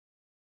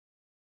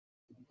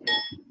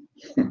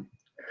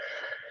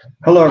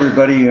Hello,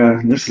 everybody.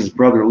 This is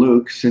Brother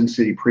Luke, Sin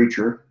City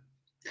Preacher.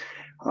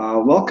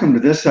 Welcome to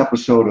this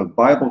episode of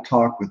Bible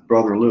Talk with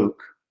Brother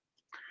Luke.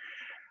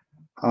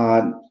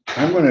 I'm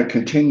going to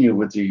continue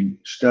with the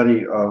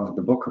study of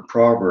the book of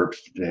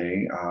Proverbs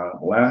today.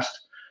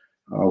 Last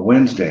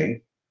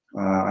Wednesday,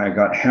 I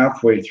got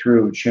halfway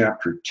through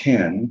chapter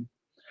 10,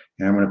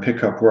 and I'm going to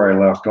pick up where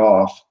I left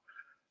off.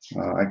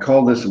 I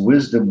call this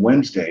Wisdom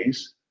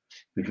Wednesdays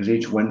because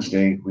each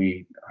Wednesday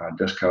we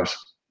discuss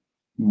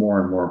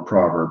more and more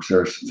Proverbs.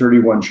 There's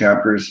 31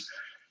 chapters.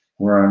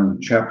 We're on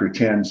chapter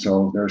 10,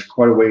 so there's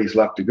quite a ways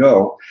left to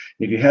go.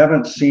 If you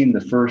haven't seen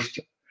the first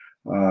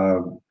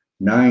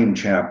 9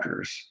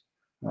 chapters,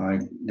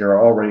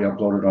 they're already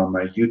uploaded on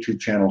my YouTube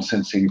channel,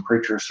 Sin City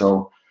Preacher,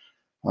 so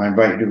I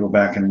invite you to go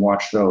back and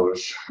watch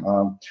those.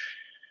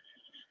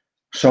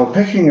 So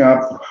picking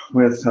up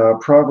with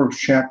Proverbs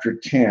chapter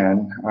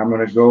 10, I'm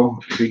going to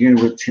begin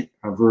with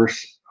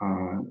verse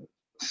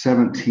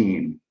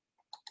 17.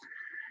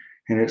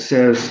 And it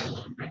says,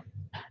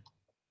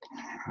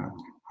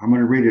 I'm going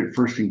to read it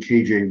first in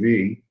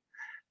KJV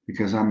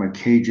because I'm a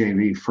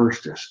KJV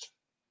firstist.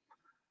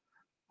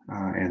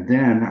 And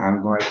then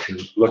I'm going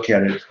to look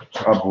at it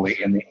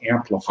probably in the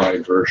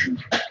Amplified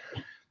version.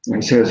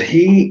 And it says,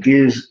 He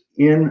is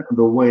in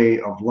the way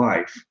of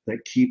life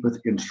that keepeth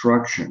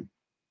instruction,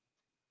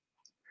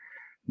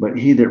 but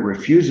he that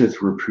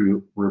refuseth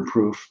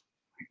reproof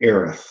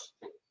erreth.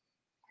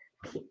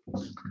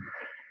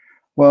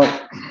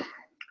 Well,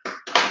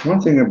 one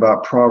thing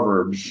about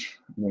Proverbs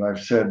that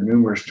I've said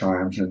numerous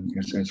times, and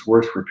it's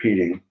worth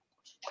repeating,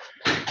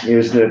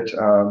 is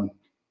that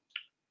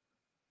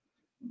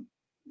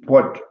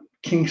what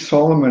King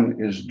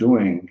Solomon is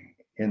doing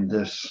in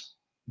this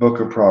book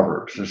of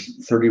Proverbs,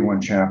 this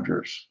 31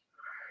 chapters,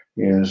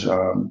 is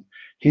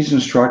he's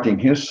instructing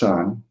his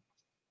son,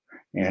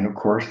 and of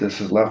course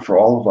this is left for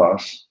all of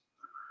us,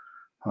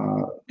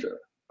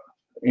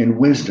 in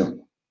wisdom.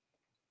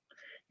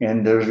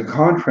 And there's a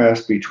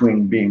contrast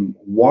between being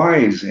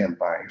wise in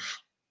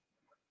life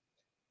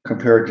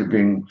compared to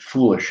being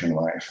foolish in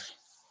life.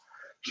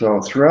 So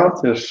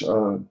throughout this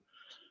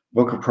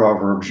book of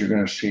Proverbs, you're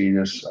going to see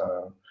this.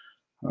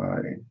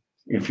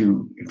 If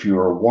you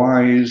are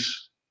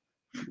wise,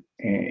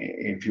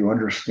 if you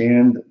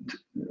understand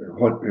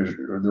what is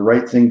the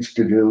right things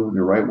to do,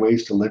 the right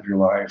ways to live your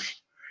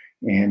life,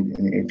 and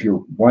if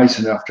you're wise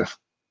enough to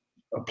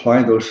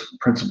apply those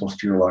principles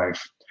to your life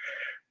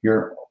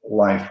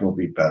will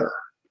be better.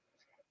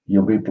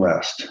 You'll be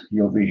blessed.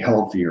 You'll be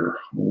healthier,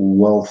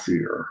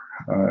 wealthier,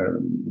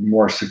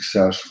 more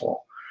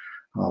successful,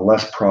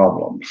 less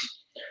problems.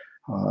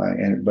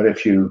 But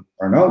if you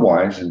are not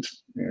wise, and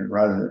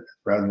rather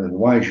than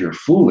wise, you're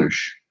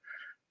foolish,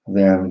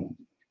 then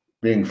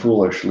being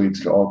foolish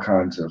leads to all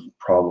kinds of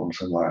problems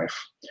in life.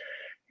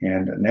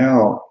 And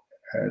now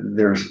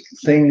there's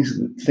things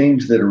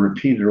that are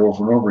repeated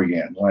over and over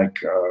again, like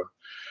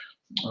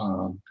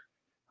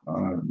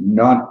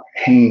not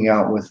hanging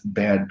out with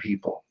bad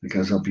people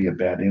because they'll be a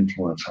bad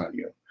influence on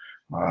you.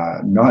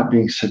 Not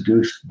being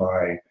seduced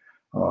by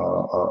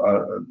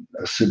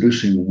a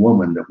seducing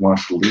woman that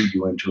wants to lead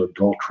you into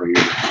adultery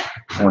or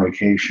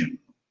fornication.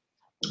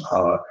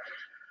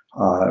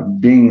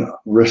 Being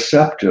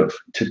receptive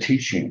to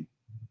teaching.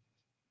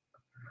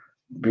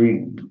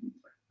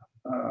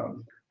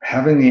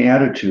 Having the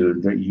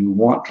attitude that you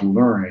want to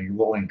learn and you're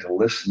willing to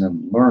listen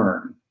and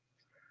learn.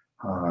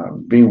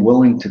 Being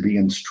willing to be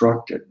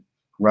instructed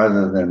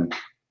rather than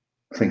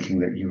thinking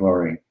that you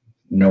already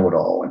know it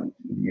all and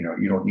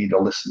you don't need to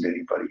listen to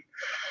anybody.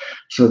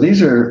 So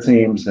these are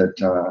themes that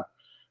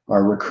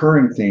are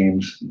recurring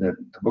themes that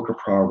the book of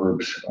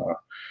Proverbs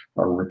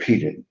are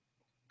repeated.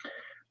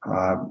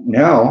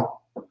 Now,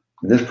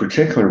 this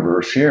particular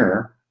verse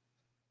here,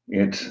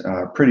 it's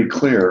pretty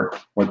clear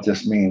what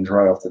this means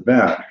right off the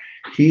bat.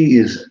 He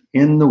is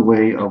in the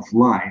way of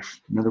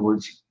life. In other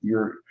words,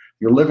 you're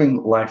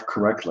living life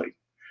correctly.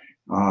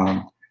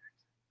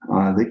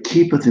 That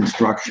keepeth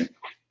instruction.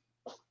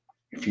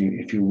 If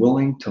you're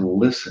willing to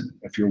listen,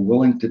 if you're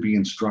willing to be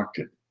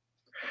instructed.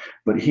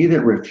 But he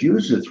that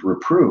refuseth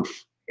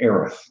reproof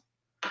erreth.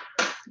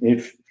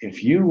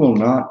 If you will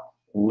not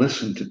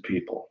listen to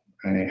people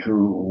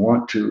who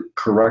want to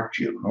correct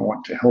you, who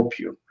want to help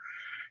you,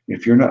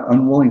 if you're not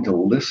unwilling to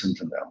listen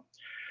to them.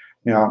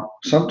 Now,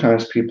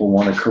 sometimes people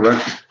want to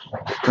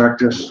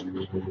correct us,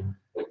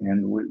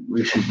 and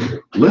we should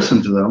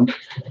listen to them,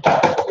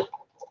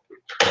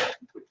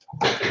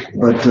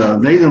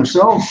 but they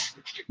themselves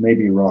may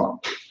be wrong.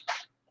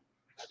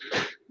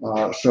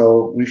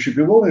 So we should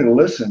be willing to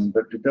listen,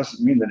 but it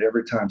doesn't mean that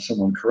every time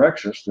someone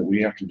corrects us that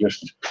we have to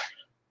just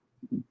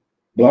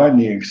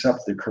blindly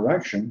accept the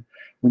correction.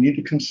 We need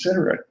to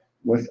consider it,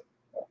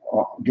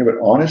 give it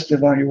honest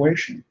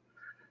evaluation.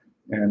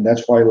 And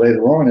that's why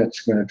later on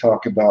it's going to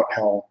talk about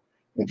how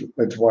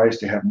it's wise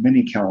to have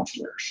many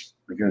counselors,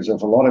 because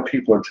if a lot of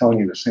people are telling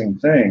you the same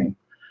thing,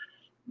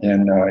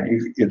 then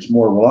it's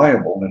more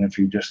reliable than if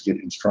you just get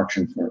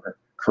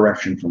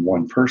correction from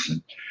one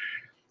person.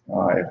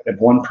 If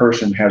one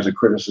person has a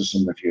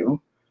criticism of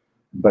you,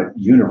 but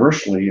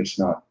universally it's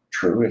not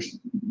true. It's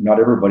not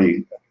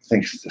everybody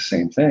thinks it's the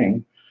same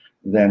thing.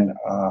 Then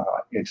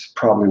it's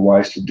probably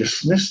wise to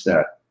dismiss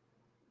that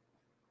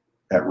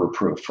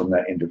reproof from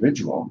that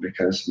individual,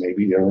 because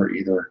maybe they were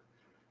either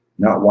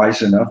not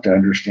wise enough to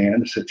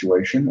understand the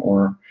situation,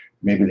 or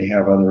maybe they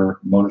have other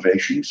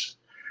motivations,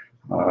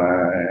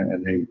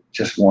 and they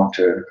just want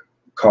to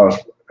cause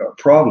a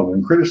problem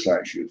and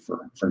criticize you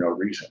for no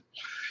reason.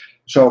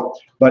 So,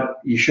 but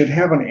you should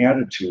have an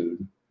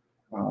attitude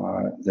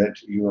that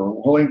you're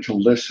willing to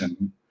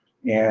listen,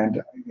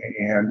 and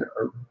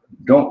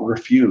don't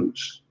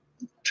refuse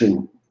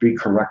to be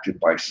corrected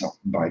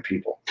by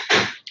people.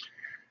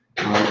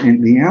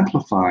 In the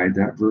Amplified,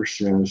 that verse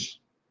says,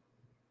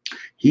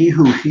 "He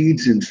who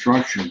heeds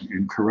instruction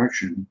and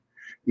correction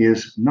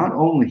is not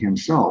only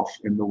himself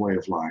in the way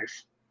of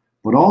life,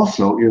 but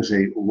also is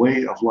a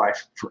way of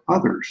life for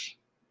others."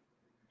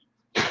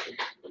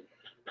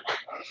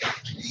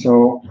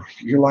 So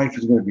your life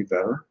is going to be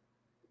better,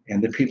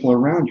 and the people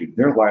around you,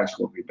 their lives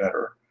will be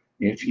better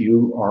if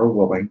you are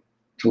willing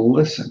to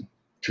listen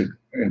to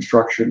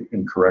instruction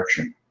and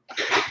correction.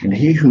 And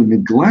he who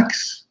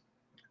neglects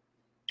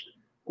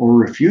or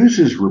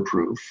refuses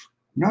reproof,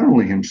 not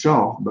only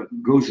himself, but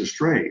goes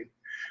astray,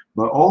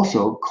 but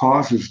also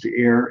causes to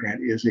err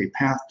and is a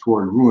path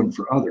toward ruin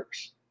for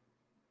others.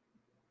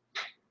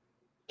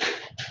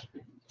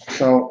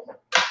 So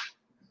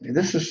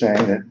this is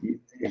saying that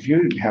if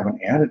you have an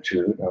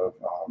attitude of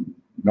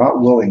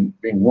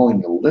being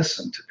willing to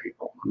listen to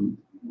people who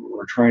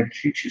are trying to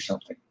teach you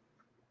something,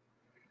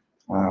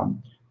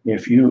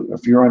 if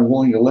you're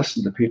unwilling to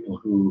listen to people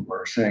who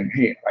are saying,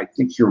 "Hey, I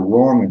think you're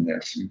wrong in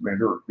this. You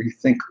better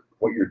rethink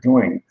what you're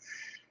doing."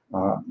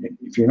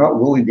 If you're not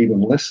willing to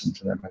even listen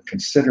to them and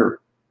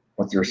consider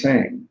what they're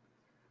saying,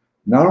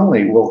 not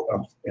only will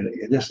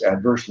this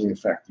adversely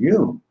affect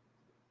you,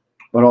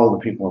 but all the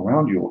people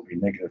around you will be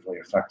negatively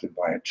affected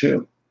by it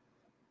too.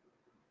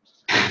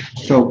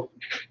 So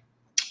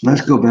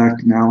let's go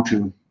back now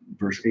to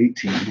verse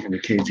 18 in the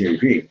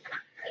KJV.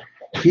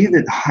 "He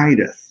that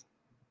hideth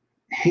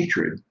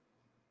hatred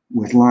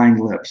with lying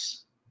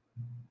lips."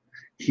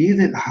 He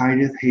that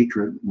hideth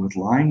hatred with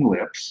lying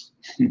lips,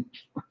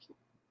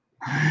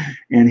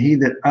 and he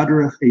that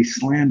uttereth a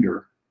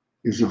slander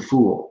is a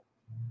fool.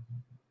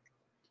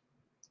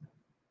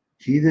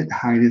 He that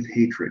hideth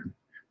hatred.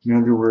 In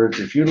other words,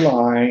 if you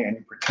lie and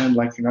you pretend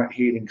like you're not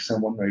hating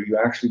someone, or you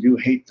actually do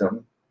hate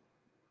them,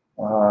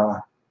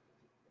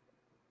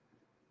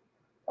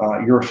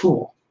 you're a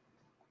fool.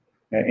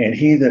 And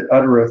he that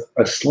uttereth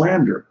a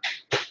slander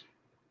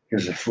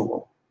is a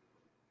fool.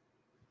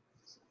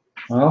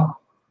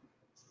 Well,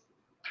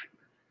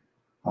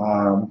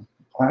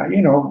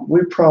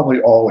 we've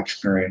probably all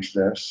experienced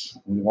this.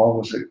 We've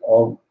all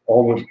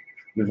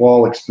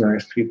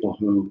experienced people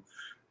who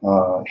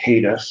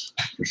hate us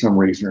for some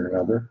reason or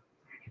another.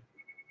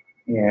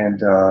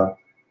 And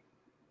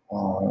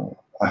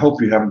I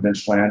hope you haven't been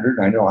slandered.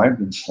 I know I've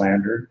been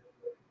slandered.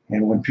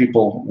 And when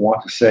people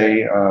want to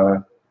say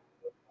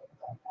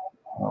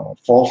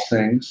false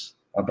things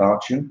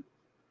about you,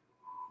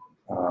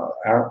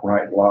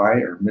 outright lie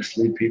or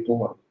mislead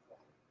people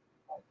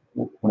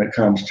when it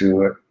comes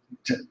to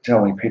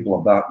telling people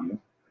about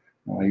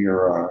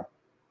you,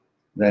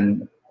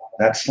 then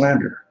that's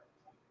slander.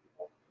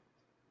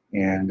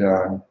 And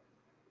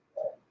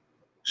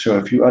so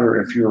if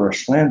you're a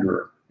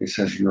slanderer, it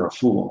says you're a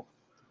fool.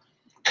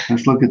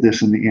 Let's look at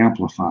this in the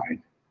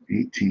Amplified,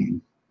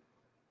 18.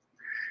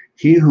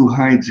 "He who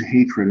hides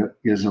hatred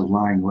is of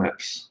lying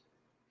lips."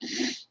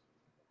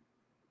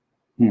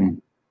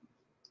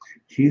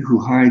 He who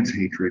hides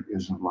hatred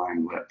is of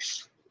lying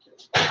lips.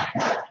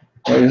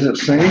 Well, is it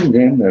saying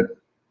then that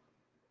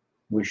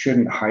we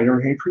shouldn't hide our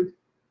hatred?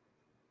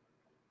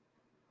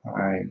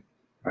 I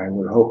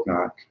would hope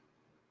not.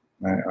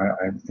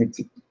 I think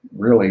that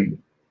really,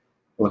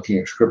 looking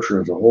at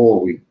Scripture as a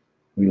whole, we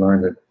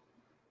learn that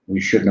we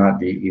should not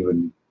be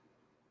even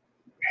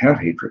have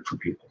hatred for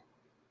people.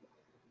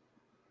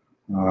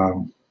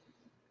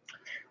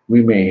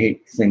 We may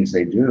hate things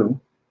they do.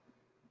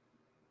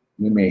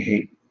 We may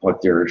hate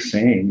what they're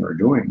saying or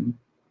doing,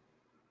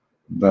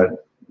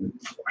 but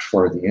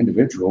for the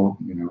individual,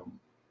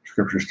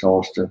 Scriptures tell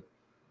us to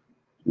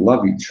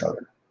love each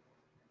other,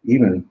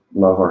 even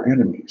love our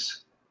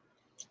enemies.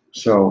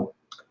 So,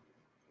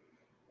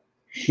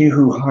 he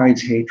who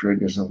hides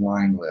hatred is of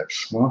lying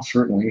lips. Well,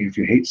 certainly, if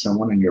you hate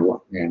someone and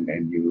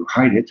you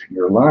hide it,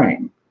 you're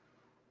lying.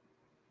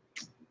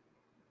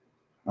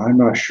 I'm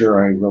not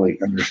sure I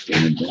really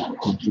understand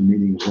what the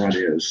meaning of that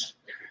is.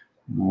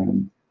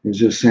 Is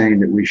this saying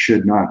that we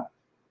should not,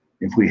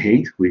 if we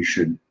hate, we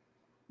should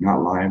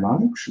not lie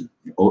about it? We should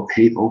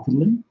hate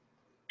openly?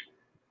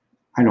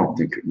 I don't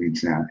think it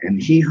means that.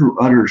 And he who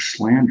utters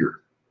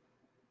slander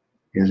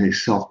is a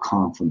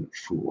self-confident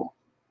fool.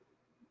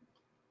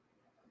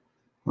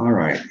 All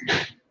right.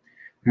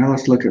 Now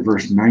let's look at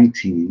verse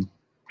 19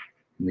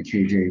 in the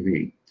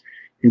KJV.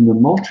 "In the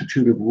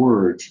multitude of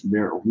words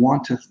there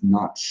wanteth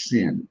not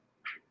sin,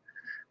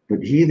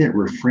 but he that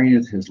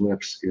refraineth his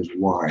lips is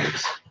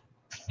wise."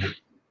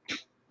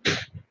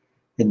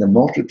 In the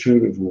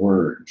multitude of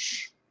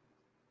words,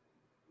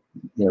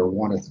 there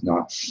wanteth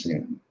not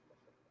sin.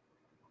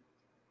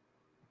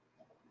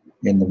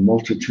 In the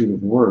multitude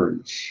of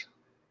words.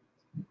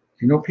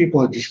 You know people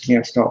that just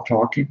can't stop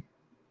talking?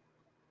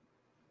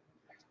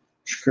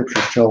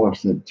 Scriptures tell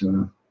us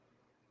that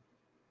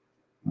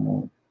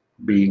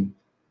be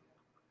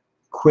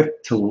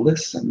quick to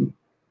listen,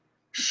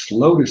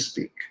 slow to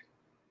speak,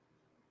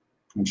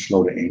 and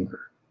slow to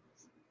anger.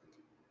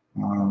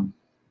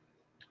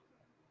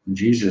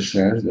 Jesus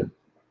says that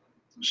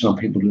some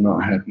people do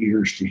not have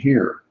ears to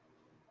hear.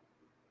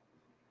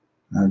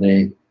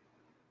 They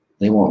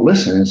won't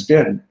listen.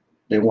 Instead,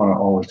 they want to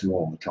always do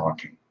all the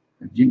talking.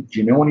 Do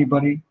you know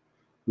anybody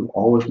who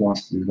always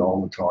wants to do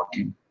all the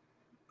talking?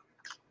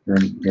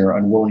 They're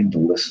unwilling to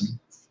listen.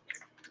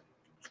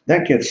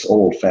 That gets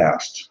old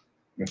fast.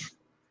 If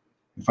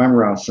I'm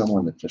around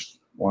someone that just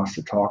wants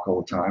to talk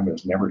all the time and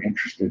is never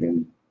interested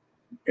in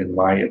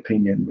my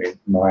opinion,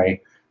 my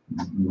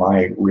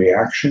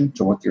reaction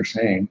to what they're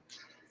saying,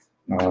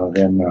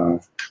 then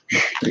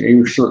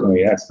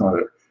certainly that's not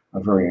a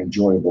very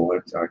enjoyable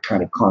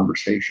kind of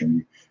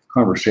conversation.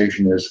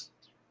 Conversation is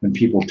when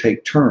people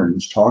take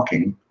turns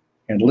talking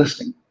and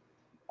listening.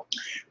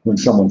 When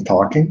someone's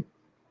talking,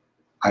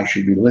 I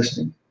should be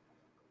listening.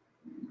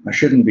 I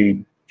shouldn't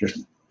be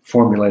just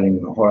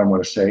formulating what I'm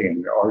going to say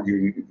and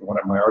arguing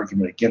what my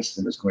argument against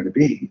them is going to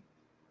be.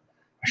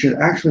 I should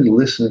actually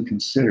listen and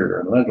consider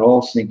and let it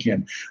all sink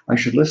in. I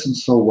should listen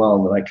so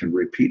well that I can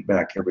repeat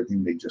back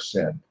everything they just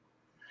said.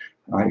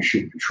 I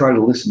should try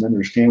to listen and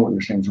understand what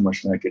they're saying so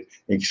much that I could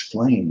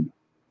explain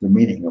the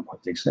meaning of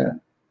what they said.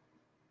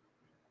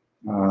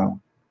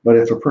 But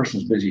if a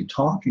person's busy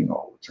talking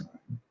all the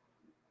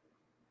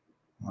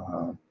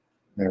time,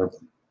 they're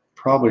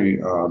probably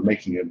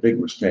making a big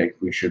mistake.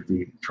 We should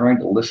be trying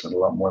to listen a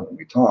lot more than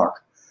we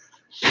talk.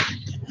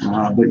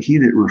 But he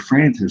that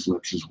refraineth his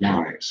lips is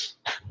wise.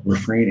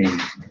 Refraining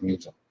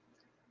means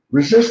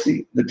resist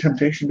the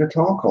temptation to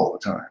talk all the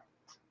time.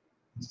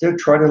 Instead,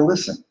 try to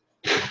listen.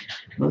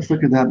 Let's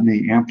look at that in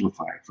the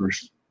Amplified,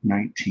 verse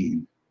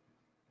 19.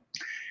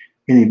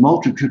 In a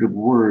multitude of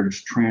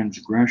words,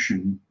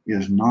 transgression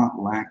is not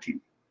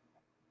lacking.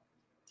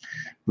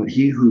 But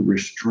he who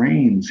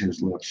restrains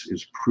his lips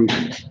is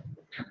prudent.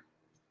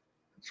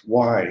 It's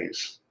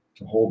wise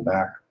to hold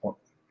back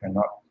and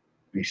not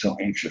be so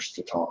anxious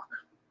to talk.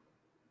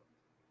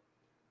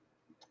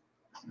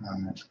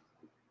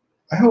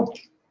 I hope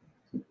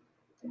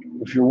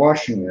if you're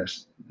watching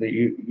this that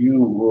you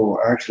will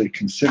actually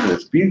consider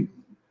this.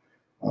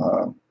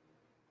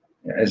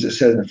 As it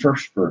said in the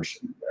first verse,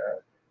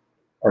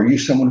 are you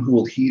someone who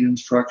will heed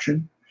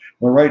instruction?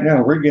 Well, right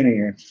now we're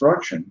getting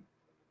instruction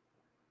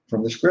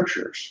from the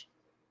scriptures.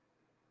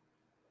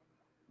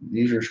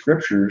 These are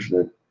scriptures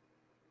that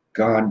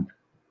God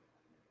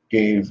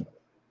gave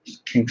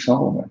King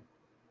Solomon,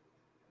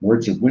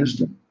 words of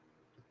wisdom.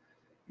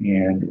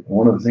 And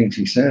one of the things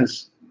he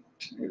says,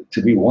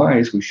 to be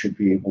wise, we should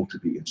be able to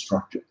be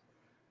instructed.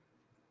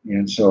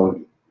 And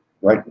so,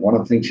 right, one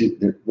of the things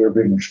that we're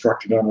being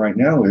instructed on right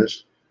now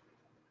is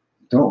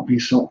don't be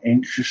so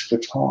anxious to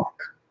talk.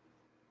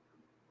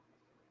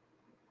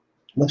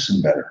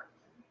 Listen better.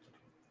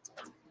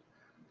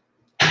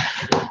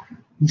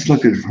 Let's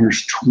look at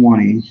verse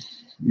 20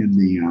 in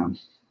the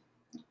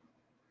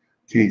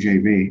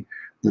KJV.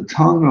 The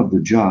tongue of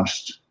the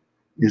just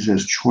is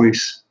as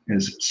choice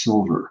as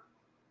silver.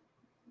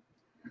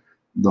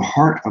 The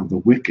heart of the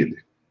wicked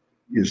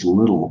is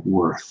little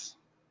worth.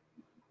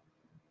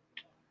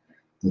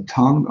 The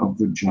tongue of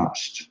the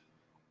just.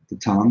 The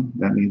tongue,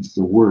 that means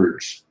the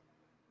words.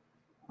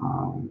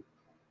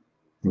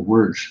 The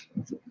words,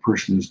 if a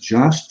person is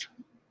just,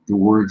 the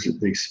words that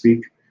they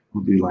speak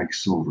will be like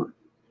silver.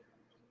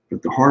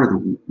 But the heart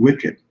of the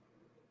wicked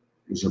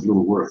is of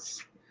little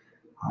worth.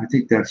 I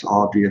think that's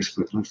obvious,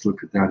 but let's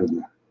look at that in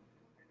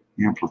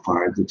the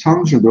Amplified. The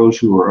tongues of those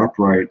who are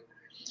upright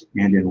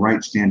and in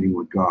right standing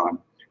with God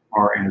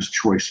are as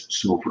choice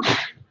silver.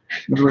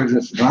 In other words,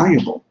 it's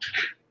valuable.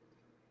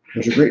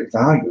 There's a great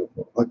value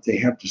of what they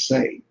have to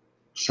say.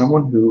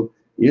 Someone who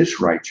is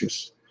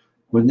righteous,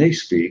 when they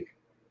speak,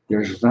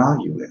 there's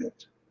value in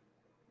it.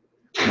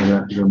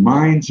 And the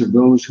minds of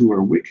those who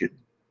are wicked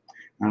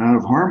and out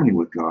of harmony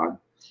with God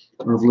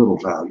are of little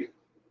value.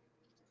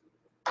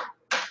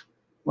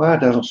 Well,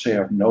 it doesn't say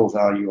of no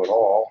value at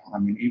all. I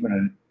mean,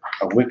 even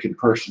a wicked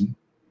person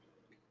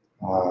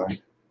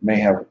may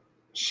have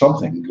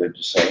something good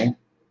to say,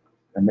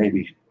 and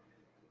maybe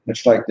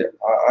it's like that.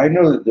 I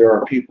know that there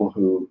are people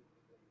who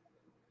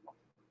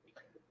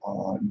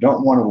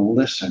don't want to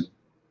listen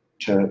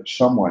to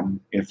someone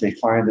if they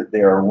find that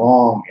they are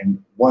wrong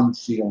in one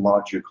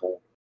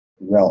theological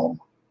realm.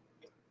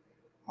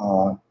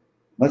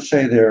 Let's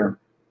say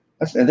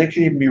they could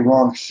even be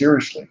wrong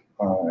seriously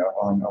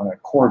on a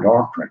core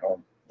doctrine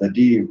on the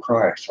deity of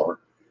Christ or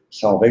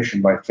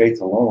salvation by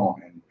faith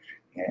alone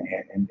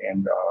and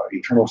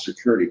eternal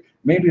security.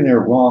 Maybe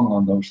they're wrong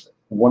on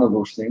one of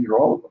those things or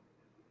all of them.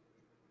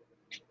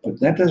 But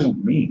that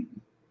doesn't mean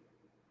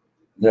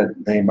that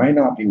they might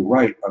not be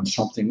right on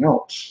something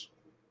else.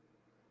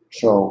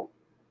 So,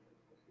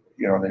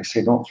 they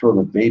say don't throw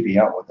the baby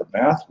out with the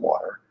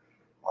bathwater.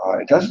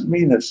 It doesn't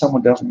mean that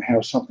someone doesn't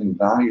have something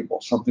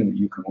valuable, something that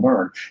you can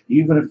learn,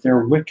 even if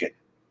they're wicked,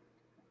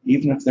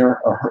 even if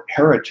they're a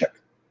heretic.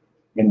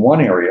 In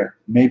one area,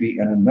 maybe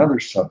in another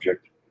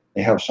subject,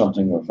 they have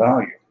something of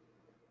value.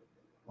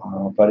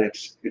 But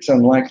it's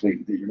unlikely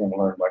that you're going to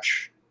learn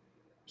much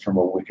from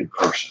a wicked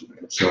person.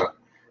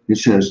 It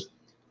says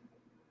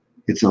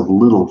it's of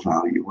little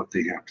value what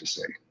they have to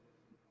say.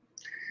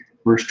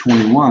 Verse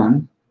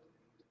 21,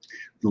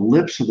 the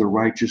lips of the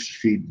righteous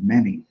feed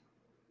many,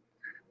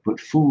 but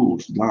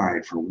fools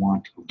die for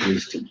want of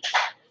wisdom.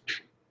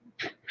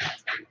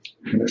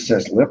 When it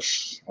says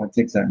lips, I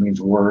think that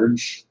means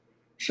words.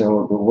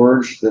 So the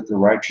words that the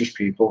righteous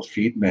people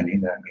feed many,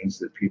 that means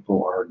that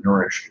people are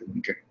nourished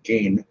and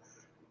gain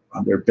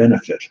their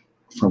benefit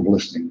from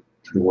listening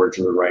to the words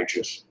of the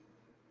righteous.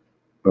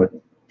 But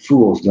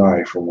fools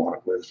die for want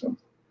of wisdom.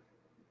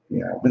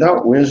 Yeah,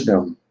 without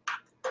wisdom,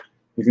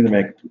 you're going to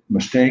make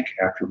mistake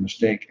after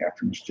mistake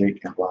after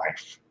mistake in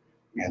life.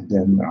 And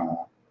then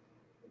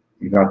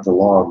you got the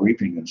law of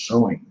reaping and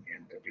sowing.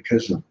 And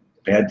because of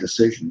bad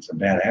decisions and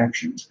bad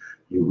actions,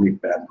 you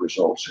reap bad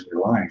results in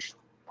your life,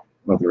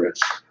 whether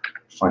it's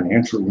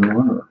financial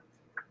ruin or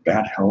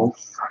bad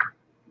health,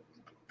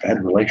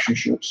 bad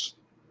relationships.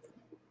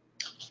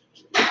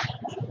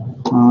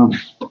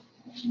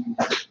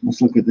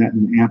 Let's look at that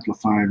in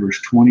Amplified,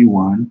 verse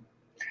 21.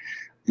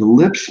 The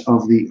lips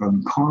of the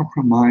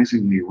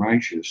uncompromisingly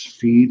righteous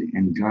feed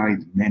and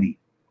guide many,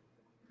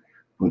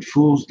 but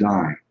fools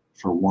die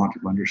for want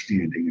of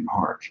understanding and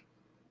heart.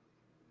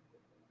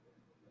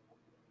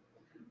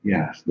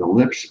 Yes, the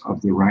lips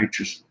of the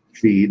righteous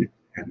feed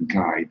and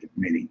guide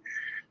many.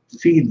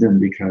 Feed them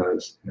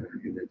because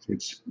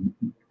it's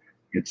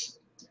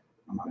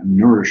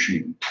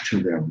nourishing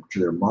to them, to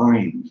their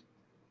mind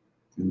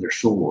and their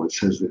soul. It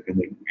says that,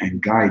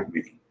 and guide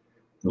many.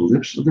 The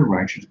lips of the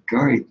righteous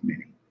guide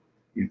many.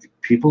 If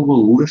people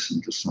will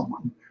listen to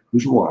someone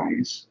who's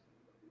wise,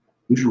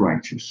 who's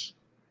righteous,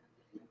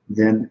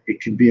 then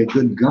it can be a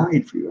good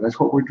guide for you. That's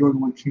what we're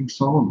doing with King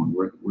Solomon.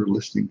 We're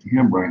listening to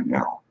him right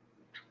now.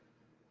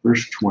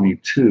 Verse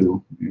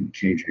 22 in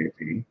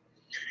KJV,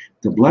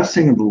 the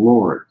blessing of the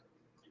Lord,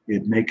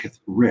 it maketh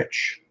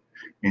rich,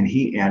 and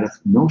he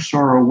addeth no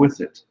sorrow with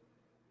it.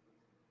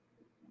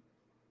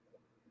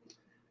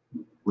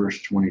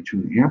 Verse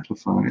 22 in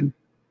Amplified,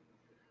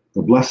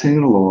 the blessing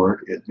of the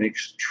Lord, it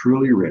makes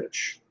truly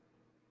rich.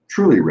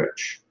 Truly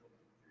rich.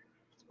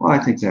 Well, I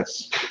think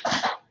it's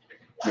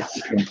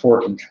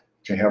important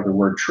to have the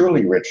word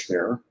truly rich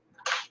there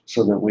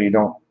so that we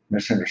don't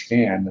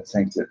misunderstand and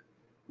think that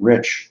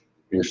rich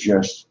is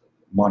just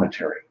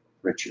monetary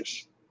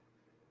riches.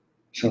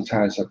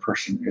 Sometimes a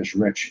person is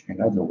rich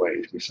in other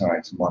ways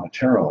besides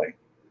monetarily.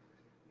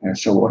 And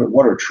so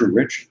what are true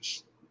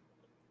riches?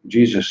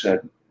 Jesus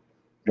said,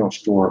 don't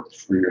store up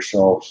for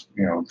yourselves,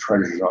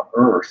 treasures on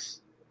earth.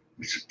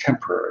 It's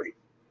temporary.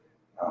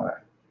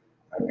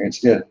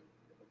 Instead,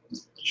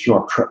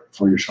 store up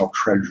for yourself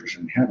treasures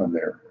in heaven.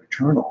 They're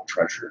eternal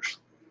treasures.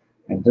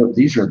 And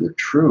these are the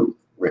true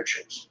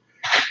riches.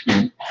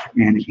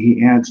 And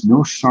he adds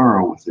no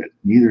sorrow with it,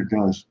 neither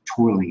does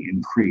toiling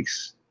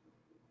increase.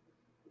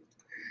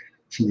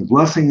 So the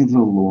blessing of the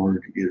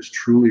Lord is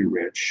truly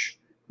rich.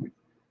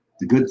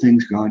 The good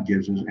things God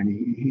gives us, and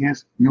he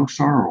has no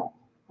sorrow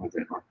with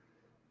it.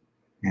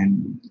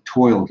 And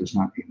toil does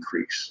not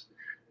increase.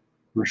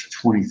 Verse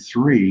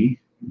 23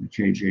 in the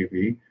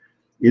KJV,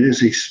 it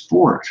is a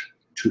sport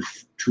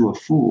to a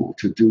fool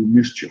to do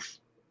mischief,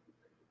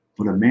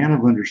 but a man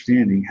of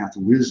understanding hath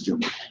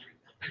wisdom.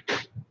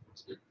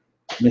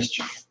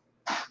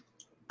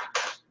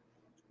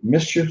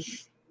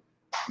 Mischief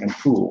and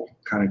fool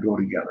kind of go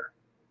together.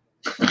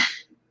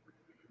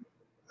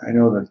 I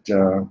know that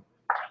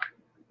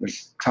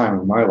there's a time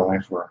in my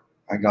life where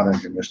I got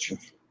into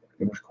mischief.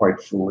 It was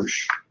quite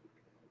foolish,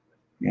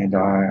 and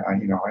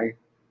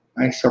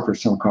I suffered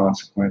some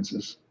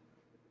consequences.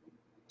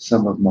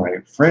 Some of my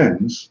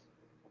friends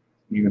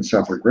even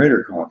suffered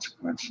greater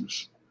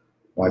consequences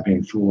by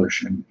being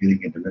foolish and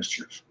getting into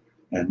mischief.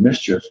 And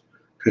mischief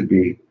could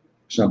be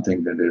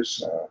something that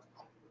is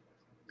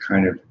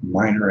kind of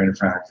minor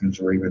infractions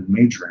or even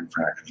major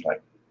infractions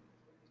like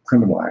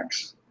criminal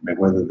acts,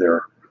 whether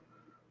they're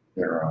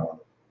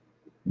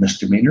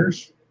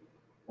misdemeanors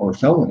or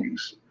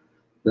felonies.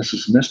 This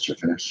is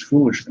mischief and it's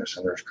foolishness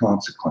and there's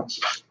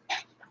consequences.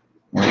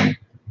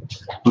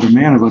 But a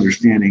man of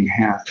understanding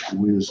hath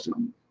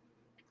wisdom.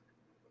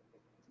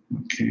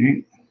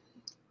 Okay.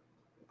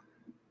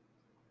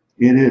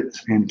 It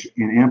is, and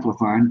in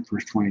Amplified,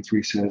 verse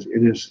 23 says,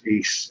 it is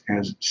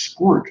as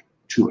sport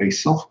to a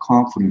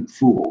self-confident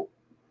fool.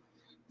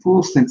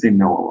 Fools think they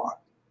know a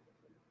lot.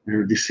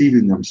 They're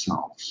deceiving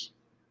themselves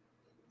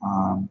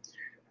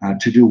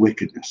to do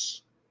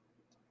wickedness.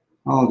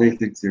 Oh, they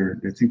think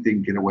they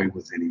can get away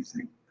with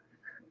anything.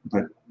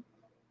 But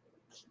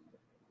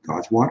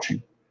God's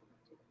watching.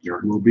 There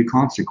will be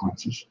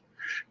consequences.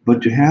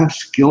 But to have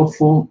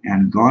skillful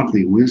and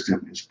godly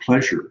wisdom is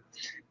pleasure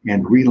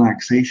and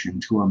relaxation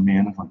to a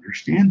man of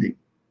understanding.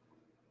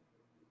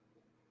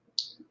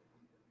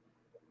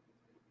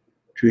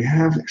 To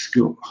have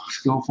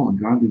skillful and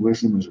godly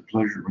wisdom is a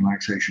pleasure and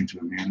relaxation to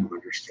a man of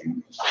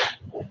understanding.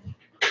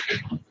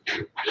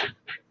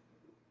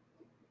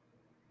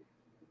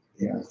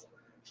 Yeah.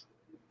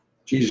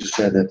 Jesus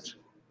said that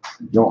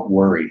don't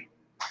worry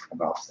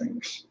about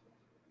things.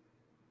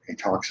 He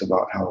talks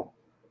about how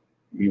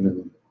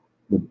even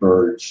the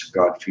birds,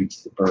 God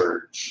feeds the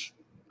birds,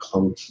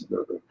 clothes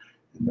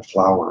and the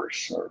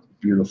flowers are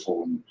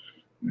beautiful. And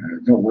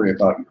don't worry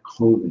about your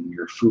clothing,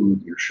 your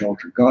food, your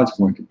shelter. God's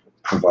going to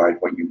provide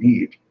what you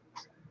need.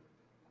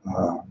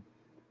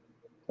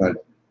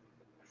 But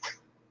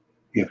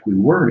if we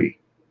worry,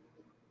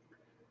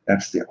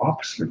 that's the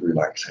opposite of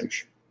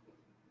relaxation.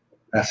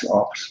 That's the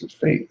opposite of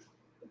faith.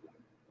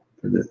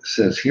 It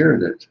says here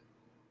that,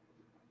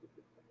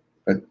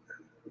 but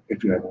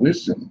if you have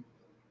wisdom,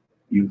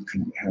 you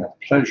can have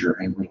pleasure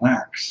and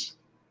relax.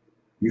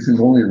 You can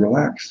only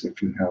relax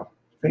if you have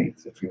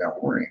faith, if you're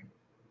not worrying.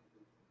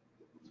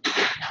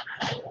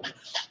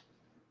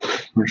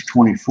 Verse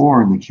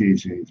 24 in the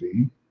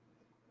KJV,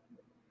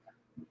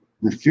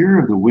 the fear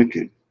of the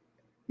wicked,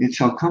 it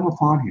shall come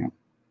upon him,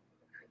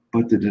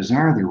 but the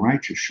desire of the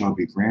righteous shall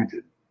be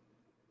granted.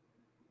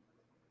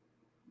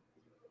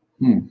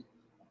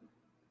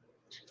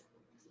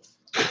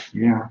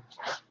 Yeah.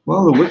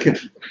 Well, the wicked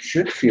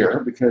should fear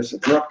because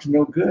they're up to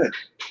no good.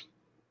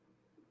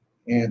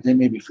 And they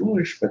may be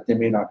foolish, but they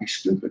may not be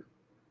stupid.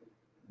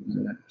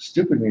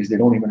 Stupid means they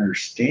don't even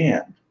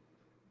understand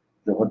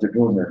that what they're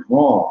doing is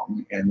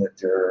wrong, and that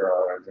there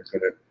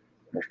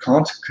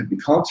could be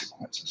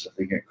consequences if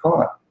they get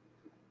caught.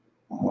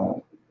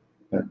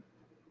 But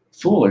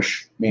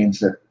foolish means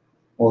that,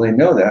 well, they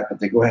know that, but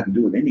they go ahead and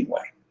do it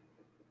anyway.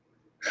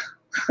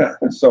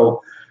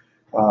 So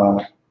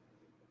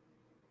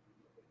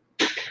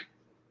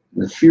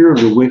the fear of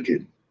the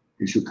wicked,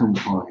 it shall come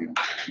upon him.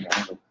 You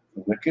know,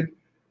 the wicked,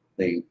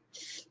 they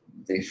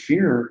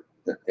fear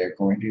that they're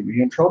going to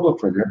be in trouble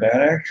for their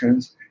bad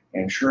actions,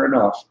 and sure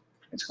enough,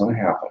 it's going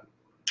to happen.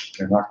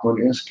 They're not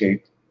going to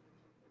escape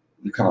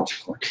the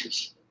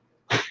consequences.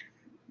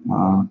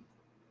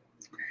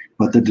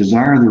 But the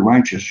desire of the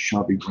righteous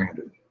shall be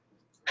granted.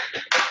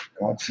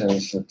 God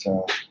says that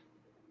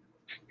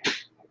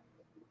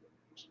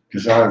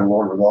desire the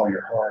Lord with all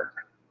your heart,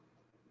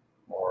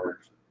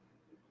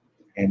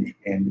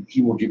 and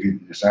He will give you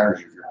the desires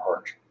of your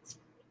heart.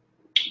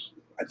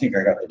 I think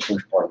I got the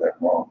first part of that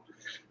wrong.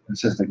 It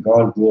says that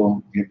God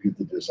will give you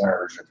the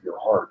desires of your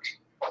heart.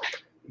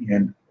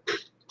 And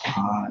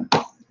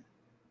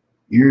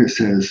here it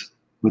says,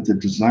 but the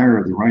desire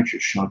of the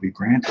righteous shall be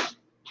granted.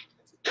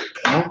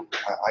 Well,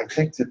 I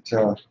think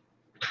that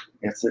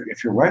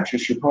if you're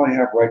righteous, you probably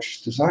have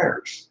righteous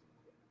desires.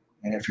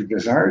 And if your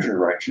desires are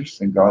righteous,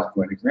 then God's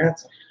going to grant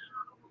them.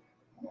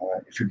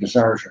 If your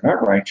desires are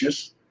not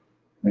righteous,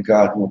 then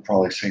God will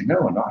probably say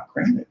no and not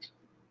grant it.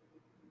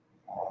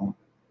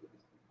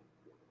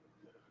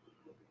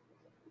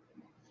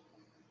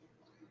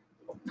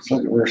 Let's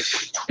look at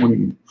verse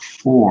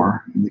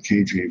 24 in the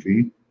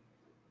KJV.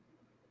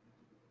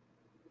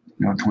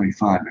 No,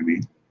 25, I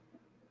mean.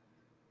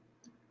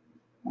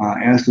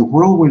 As the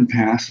whirlwind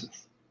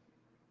passeth,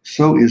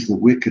 so is the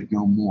wicked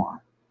no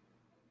more.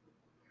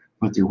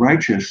 But the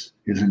righteous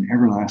is an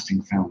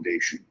everlasting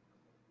foundation.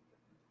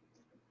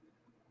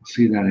 We'll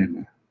see that in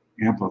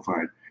the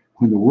Amplified.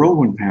 When the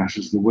whirlwind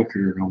passes, the wicked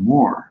are no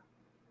more.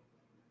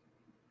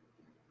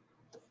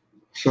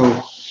 So,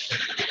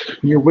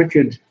 when you're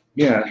wicked,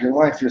 yeah, your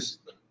life is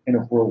in a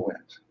whirlwind.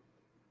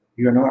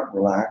 You're not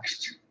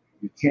relaxed.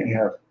 You can't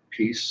have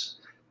peace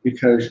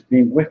because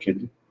being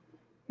wicked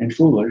and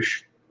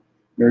foolish,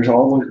 there's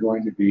always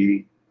going to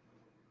be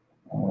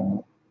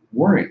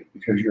worry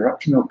because you're up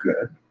to no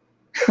good.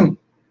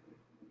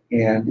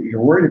 And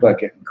you're worried about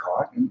getting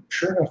caught, and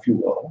sure enough, you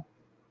will.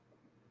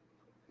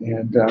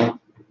 And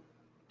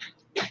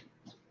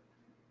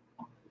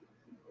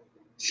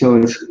so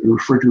it's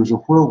referred to as a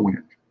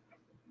whirlwind.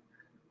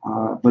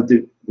 But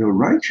the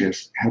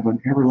righteous have an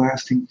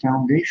everlasting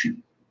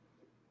foundation.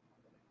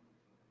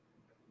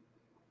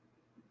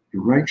 The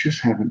righteous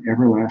have an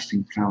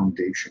everlasting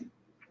foundation.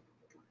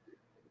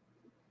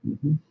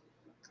 Mm-hmm.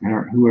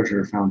 And who is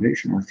our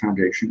foundation? Our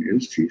foundation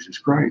is Jesus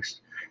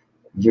Christ.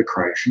 There's a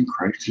Christ, and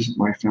Christ is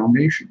my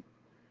foundation.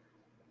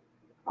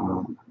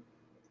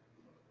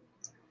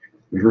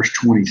 Verse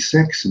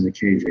 26 in the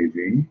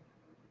KJV,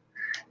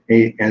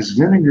 as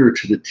vinegar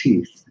to the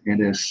teeth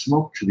and as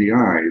smoke to the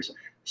eyes,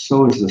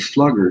 so is the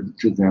sluggard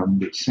to them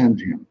that send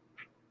him.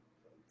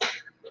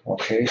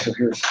 Okay, so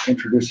here's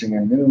introducing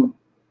a new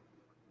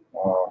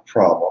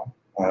problem,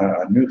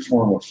 a new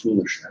form of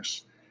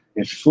foolishness.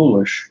 It's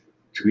foolish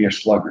to be a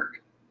sluggard,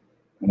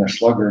 and a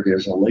sluggard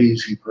is a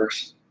lazy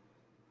person.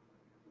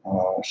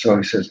 So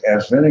he says,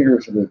 as vinegar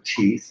to the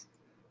teeth,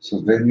 so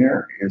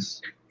vinegar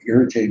is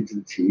irritating to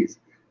the teeth,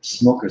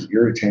 smoke is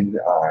irritating to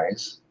the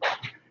eyes,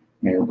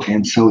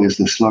 and so is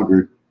the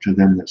sluggard to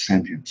them that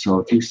send him. So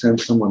if you send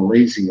someone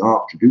lazy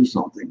off to do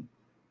something,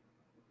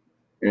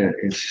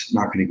 it's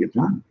not going to get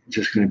done. It's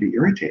just going to be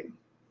irritating.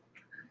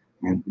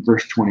 And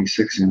verse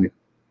 26 in the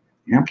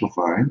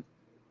Amplified,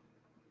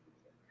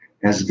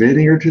 as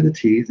vinegar to the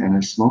teeth and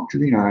as smoke to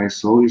the eyes,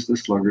 so is the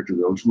sluggard to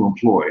those who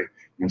employ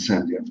and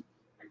send him.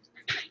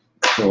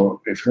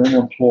 So if you're an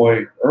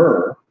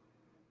employer,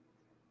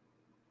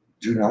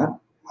 do not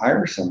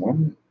hire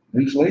someone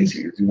who's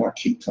lazy, or do not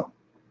keep them.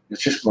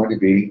 It's just going to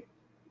be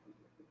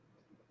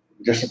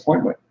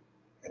disappointment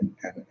and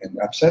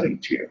upsetting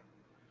to you,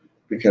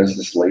 because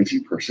this lazy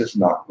person is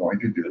not going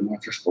to do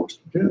what they're supposed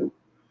to do.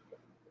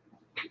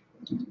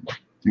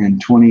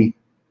 And 27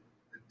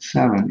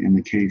 in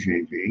the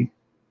KJV,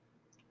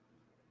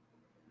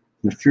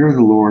 the fear of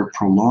the Lord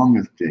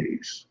prolongeth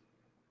days,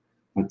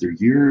 but the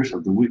years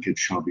of the wicked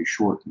shall be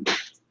shortened.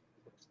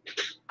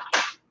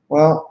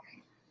 Well,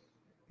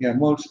 yeah,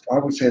 I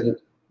would say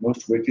that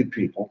most wicked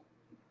people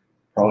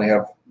probably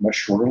have much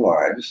shorter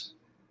lives.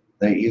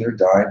 They either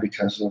die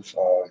because of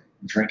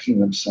drinking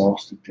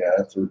themselves to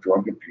death, or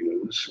drug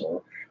abuse,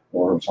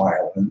 or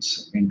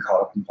violence, being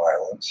caught up in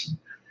violence,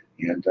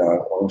 and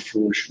or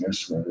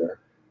foolishness, where they're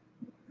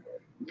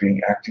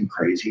acting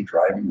crazy,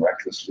 driving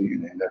recklessly,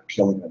 and end up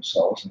killing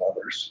themselves and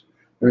others.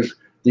 There's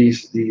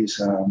these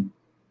the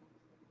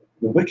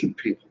wicked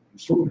people, the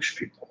foolish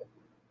people,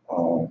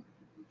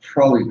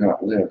 probably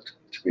not lived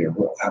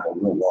to have a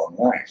real long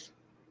life.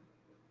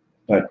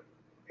 But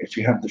if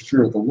you have the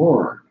fear of the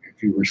Lord,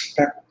 if you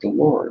respect the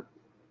Lord,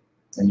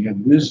 and you have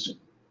wisdom,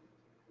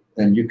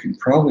 then you can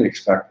probably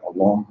expect a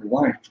longer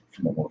life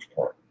for the most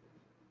part.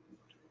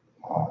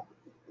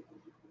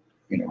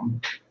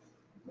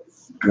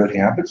 Good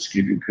habits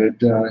give you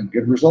good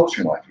results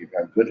in your life. If you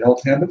have good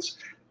health habits,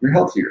 you're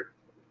healthier.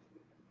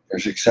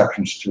 There's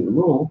exceptions to the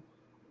rule,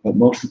 but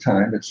most of the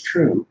time it's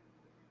true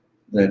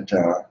that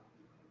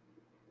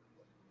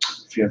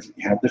if you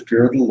have the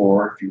fear of the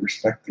Lord, if you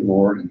respect the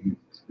Lord, and you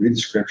read the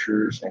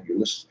scriptures, and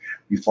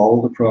you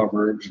follow the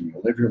Proverbs, and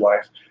you live your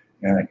life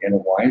in a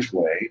wise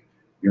way,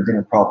 you're going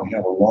to probably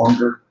have a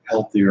longer,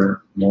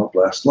 healthier, more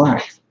blessed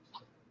life.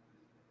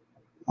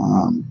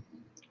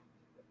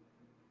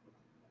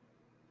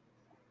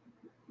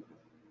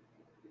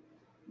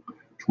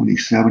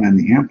 27 in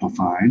the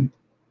Amplified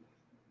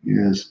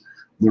is,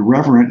 the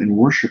reverent and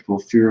worshipful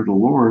fear of the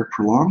Lord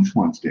prolongs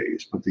one's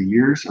days, but the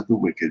years of the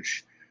wicked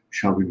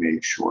shall be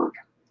made short.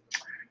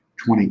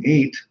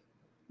 28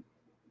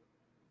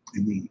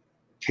 in the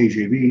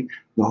KJV,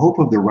 the hope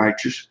of the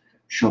righteous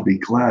shall be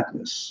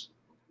gladness,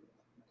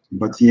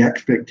 but the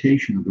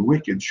expectation of the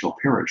wicked shall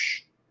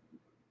perish.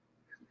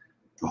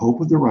 The hope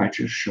of the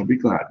righteous shall be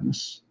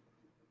gladness.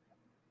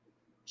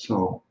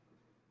 So,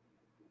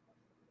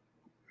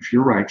 if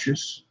you're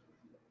righteous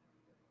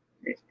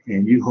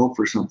and you hope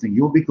for something,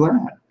 you'll be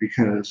glad,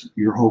 because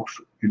your hopes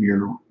and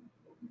your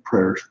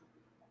prayers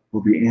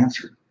will be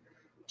answered.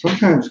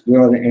 Sometimes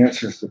God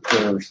answers the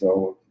prayers,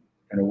 though,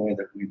 in a way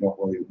that we don't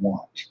really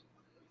want.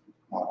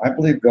 I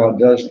believe God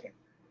does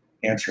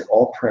answer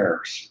all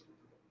prayers.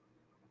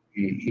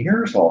 He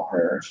hears all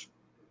prayers,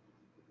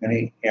 and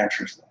he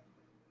answers them.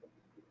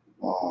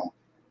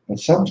 But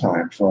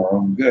sometimes, for our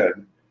own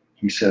good,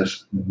 he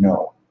says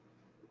no.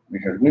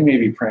 Because we may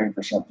be praying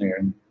for something,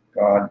 and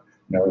God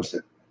knows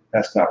that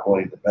that's not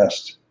really the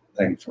best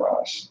thing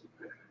for us.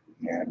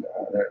 And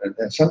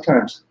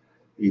sometimes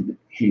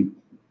he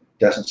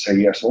doesn't say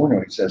yes or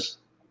no. He says,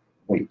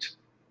 wait.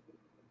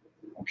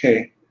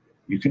 Okay,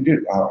 you can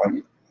do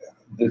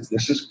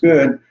this is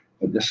good,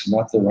 but this is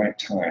not the right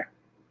time.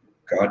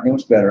 God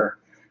knows better.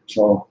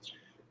 So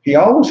he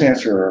always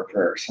answers our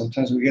prayers.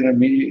 Sometimes we get an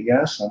immediate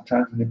yes,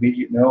 sometimes an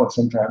immediate no, and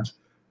sometimes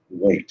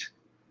wait.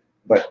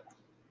 But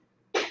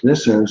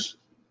this is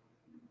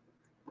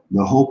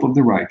the hope of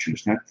the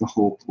righteous, not the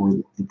hope or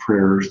the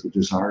prayers, the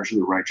desires of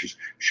the righteous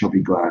shall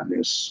be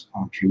gladness.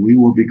 Okay, we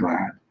will be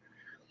glad.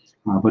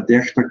 But the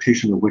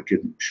expectation of the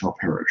wicked shall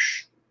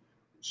perish.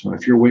 So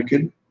if you're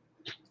wicked,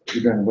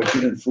 you've done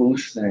wicked and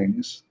foolish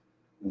things,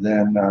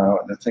 then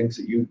the things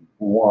that you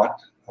want,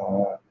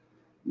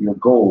 your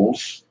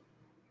goals,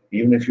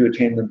 even if you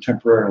attain them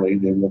temporarily,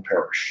 they will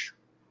perish.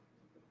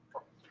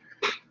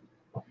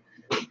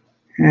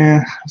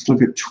 And let's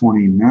look at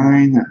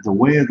 29. The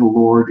way of the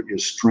Lord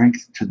is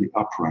strength to the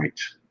upright,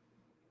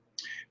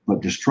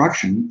 but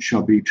destruction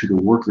shall be to the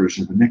workers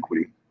of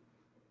iniquity.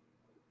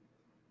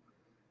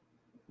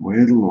 The way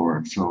of the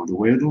Lord. So the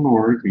way of the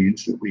Lord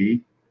means that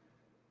we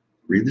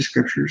read the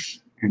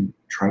scriptures and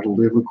try to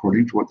live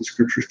according to what the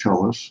scriptures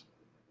tell us.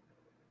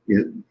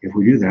 If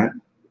we do that,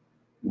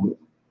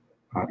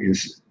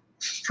 is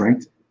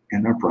strength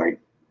and upright,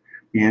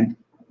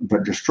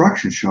 but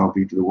destruction shall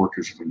be to the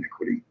workers of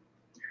iniquity.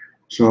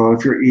 So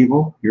if you're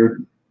evil, you're a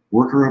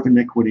worker of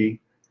iniquity,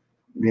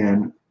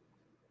 then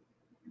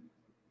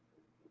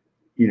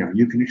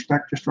you can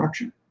expect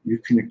destruction. You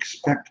can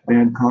expect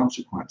bad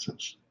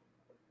consequences.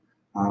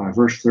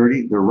 Verse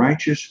 30, the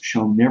righteous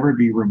shall never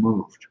be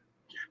removed,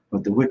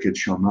 but the wicked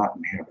shall not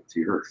inhabit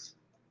the earth.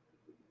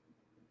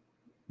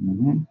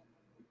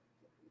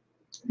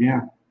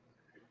 Yeah.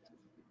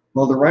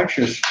 Well, the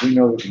righteous, we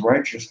know that the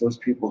righteous, those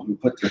people who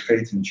put their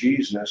faith in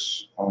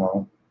Jesus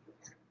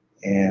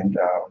and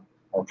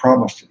are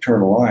promised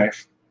eternal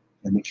life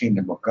in the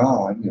kingdom of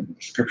God. And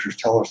the scriptures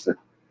tell us that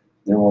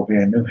there will be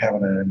a new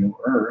heaven and a new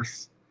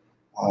earth.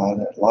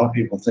 That a lot of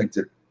people think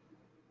that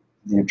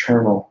the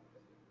eternal,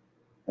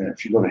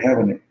 if you go to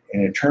heaven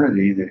in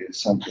eternity, that is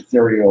some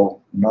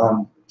ethereal,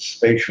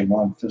 non-spatial,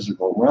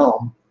 non-physical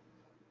realm.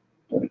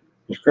 But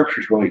the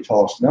scriptures really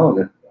tell us no,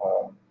 that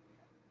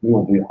we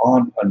will be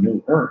on a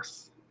new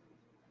earth,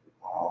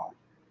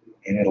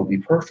 and it'll be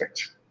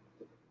perfect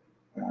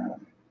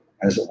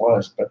as it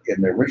was, but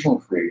in the original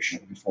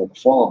creation before the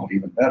fall, but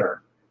even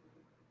better.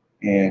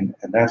 And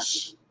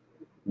that's,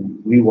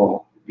 we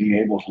will be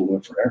able to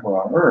live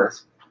forever on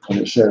earth. And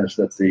it says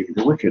that the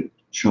wicked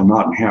shall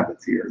not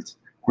inhabit the earth.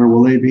 Where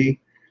will they be?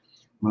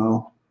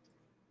 Well,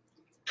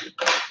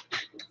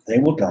 they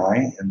will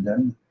die, and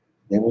then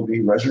they will be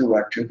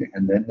resurrected,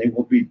 and then they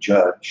will be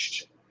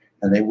judged,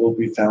 and they will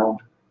be found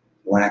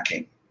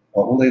lacking.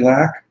 What will they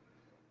lack?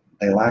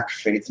 They lack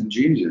faith in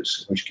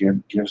Jesus, which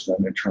gives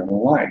them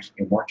eternal life,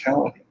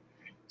 immortality.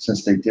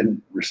 Since they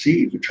didn't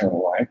receive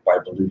eternal life by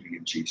believing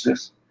in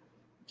Jesus,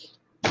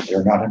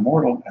 they're not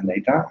immortal, and they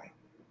die.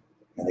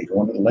 And they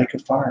go into the lake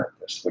of fire,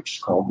 which is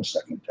called the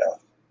second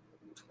death.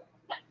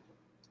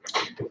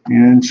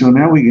 And so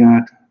now we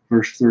got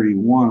verse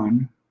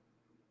 31.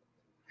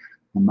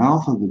 The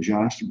mouth of the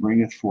just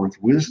bringeth forth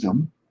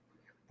wisdom,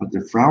 but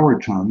the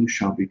froward tongue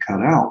shall be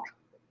cut out.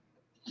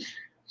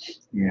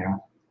 Yeah,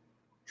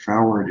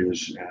 froward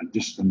is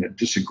just a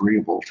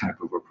disagreeable type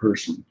of a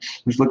person.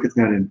 Let's look at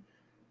that in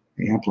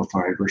the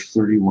Amplified, verse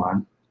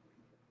 31.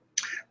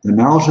 The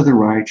mouths of the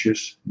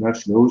righteous,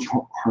 that's those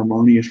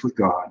harmonious with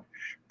God,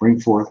 bring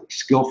forth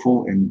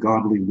skillful and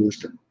godly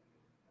wisdom.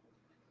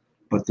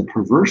 But the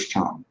perverse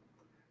tongue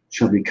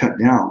shall be cut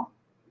down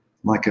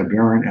like a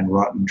barren and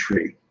rotten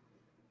tree.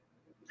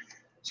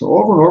 So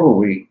over and over,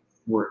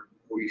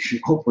 we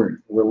should hope we're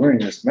learning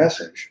this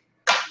message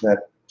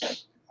that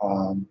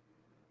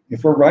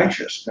if we're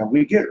righteous, now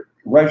we get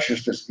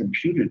righteousness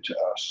imputed to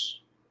us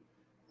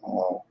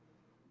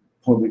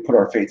when we put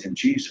our faith in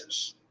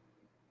Jesus.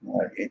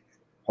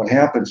 What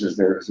happens is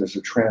there's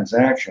a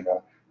transaction.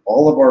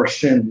 All of our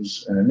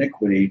sins and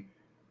iniquity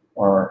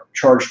are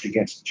charged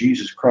against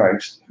Jesus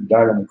Christ, who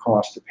died on the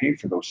cross to pay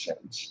for those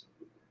sins.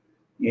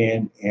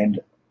 And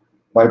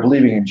by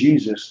believing in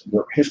Jesus,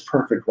 his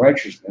perfect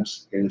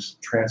righteousness is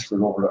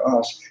transferred over to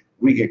us.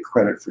 We get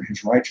credit for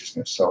his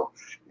righteousness. So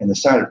in the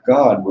sight of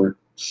God, we're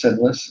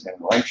sinless and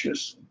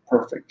righteous and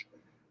perfect.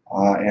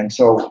 And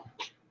so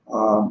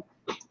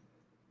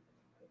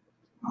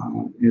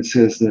it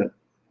says that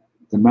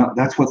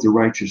that's what the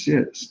righteous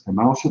is, the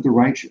mouth of the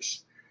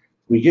righteous.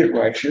 We get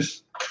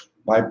righteous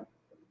by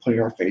putting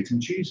our faith in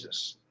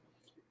Jesus.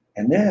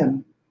 And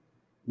then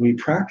we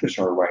practice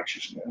our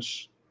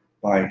righteousness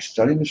by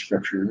studying the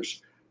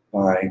scriptures,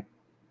 by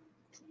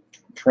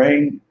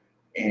praying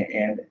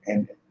and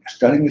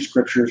studying the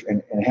scriptures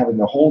and having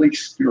the Holy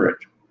Spirit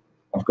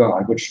of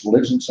God, which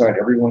lives inside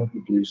everyone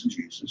who believes in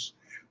Jesus,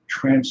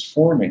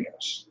 transforming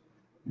us.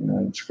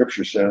 The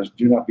scripture says,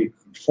 do not be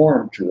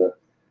conformed to the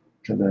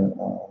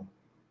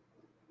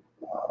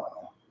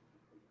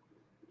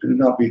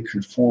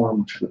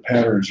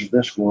patterns of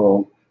this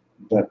world,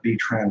 but be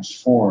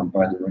transformed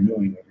by the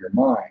renewing of your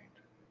mind.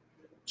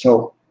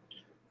 So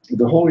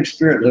the Holy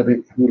Spirit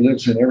who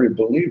lives in every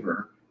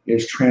believer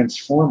is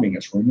transforming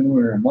us,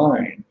 renewing our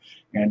mind,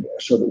 and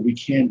so that we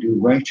can do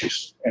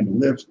righteous and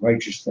live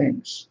righteous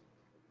things.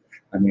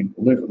 I mean,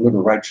 live a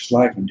righteous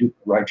life and do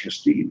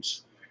righteous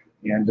deeds.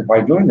 And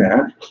by doing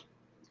that,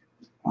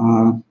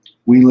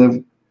 we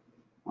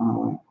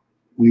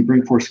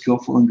bring forth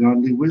skillful and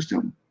godly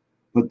wisdom.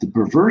 But the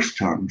perverse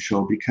tongue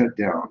shall be cut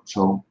down.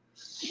 So,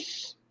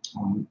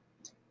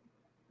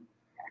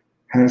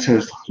 it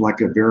says,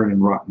 like a barren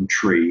and rotten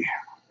tree.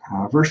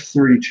 Verse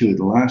 32,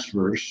 the last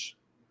verse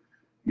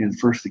in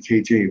first the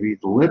KJV,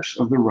 the lips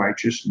of the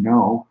righteous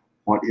know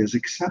what is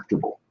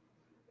acceptable,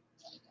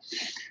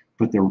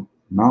 but the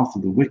mouth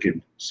of the wicked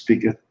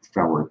speaketh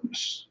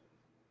frowardness.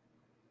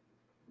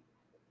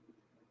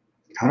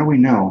 How do we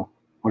know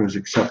what is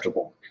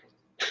acceptable?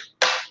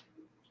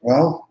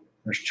 Well,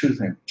 there's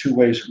two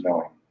ways of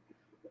knowing.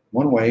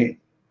 One way,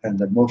 and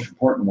the most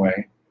important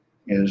way,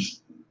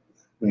 is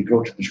we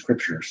go to the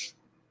scriptures.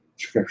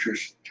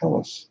 Scriptures tell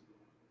us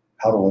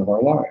how to live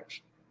our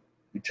lives.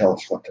 They tell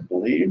us what to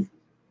believe.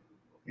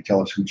 They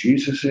tell us who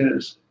Jesus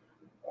is,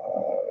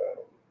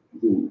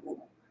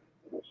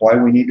 why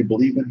we need to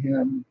believe in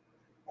him,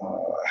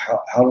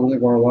 how to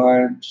live our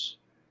lives.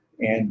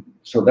 And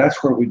so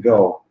that's where we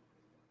go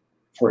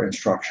for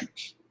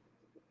instructions.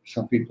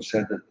 Some people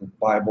said that the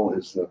Bible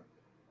is the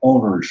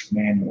owner's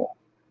manual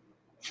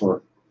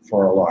for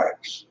our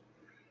lives.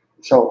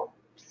 So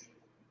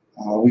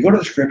we go to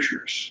the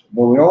scriptures,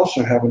 but we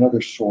also have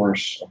another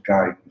source of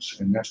guidance,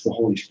 and that's the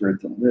Holy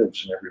Spirit that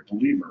lives in every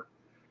believer.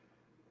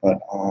 But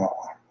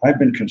I've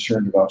been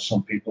concerned about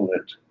some people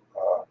that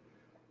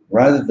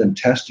rather than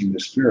testing the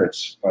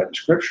spirits by the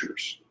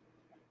scriptures,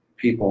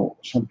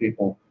 some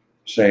people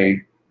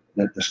say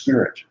that the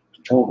Spirit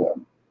told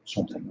them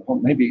something. Well,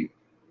 maybe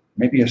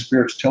a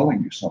Spirit's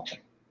telling you something,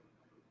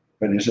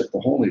 but is it the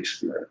Holy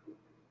Spirit?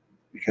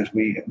 Because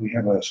we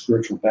have a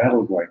spiritual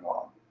battle going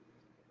on,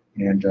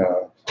 and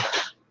the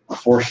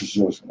forces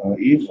of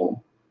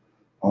evil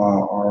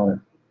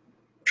are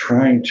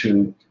trying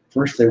to.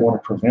 First, they want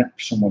to prevent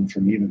someone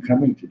from even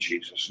coming to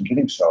Jesus and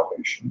getting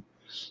salvation,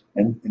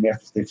 and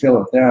if they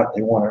fail at that,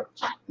 they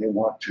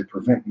want to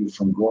prevent you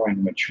from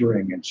growing,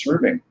 maturing, and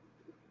serving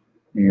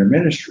in your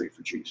ministry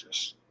for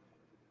Jesus.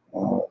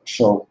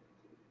 So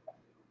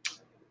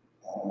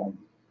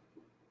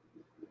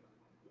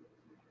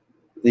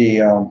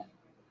the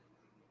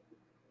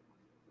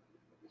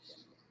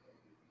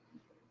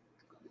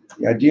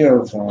idea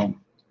of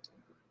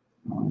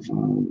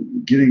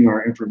getting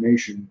our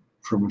information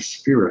from a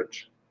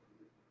spirit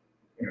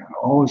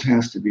always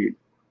has to be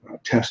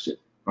tested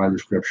by the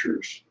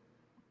scriptures.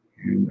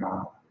 And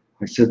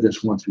I said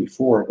this once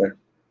before, but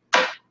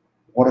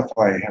what if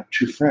I have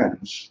two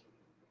friends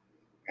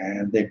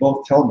and they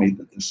both tell me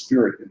that the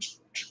Spirit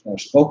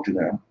spoke to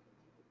them,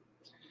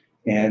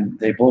 and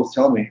they both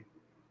tell me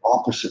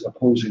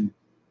opposing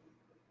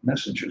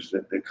messages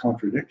that they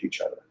contradict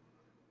each other?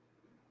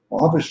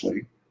 Well,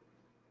 obviously,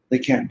 they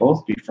can't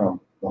both be from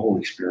the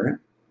Holy Spirit.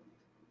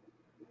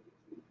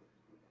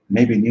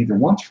 Maybe neither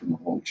one's from the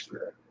Holy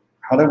Spirit.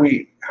 How do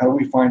we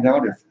find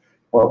out if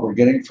what we're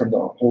getting from the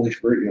Holy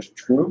Spirit is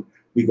true?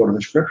 We go to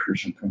the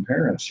scriptures and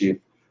compare and see if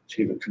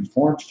it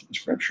conforms to the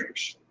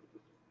scriptures.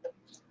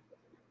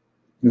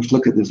 Let's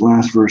look at this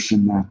last verse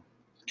in the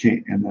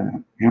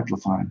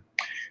Amplified.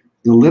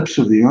 The lips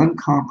of the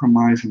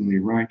uncompromisingly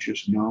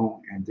righteous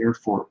know and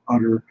therefore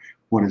utter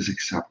what is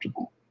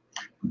acceptable.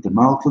 But the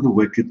mouth of the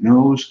wicked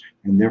knows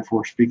and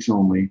therefore speaks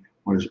only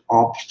what is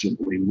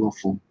obstinately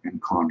willful and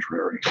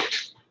contrary.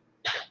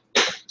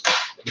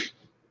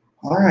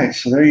 All right,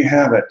 so there you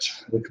have it,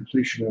 the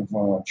completion of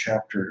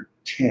chapter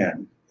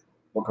 10,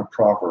 book of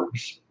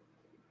Proverbs.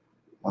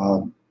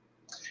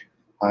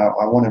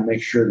 I want to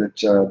make sure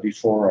that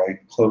before I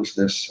close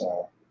this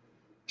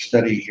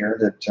study here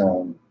that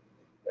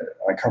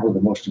I cover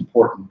the most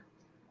important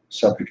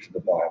subject of the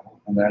Bible,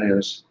 and that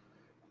is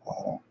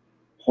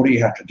what do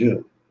you have to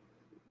do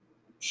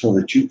so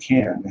that you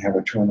can have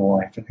eternal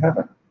life in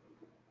heaven?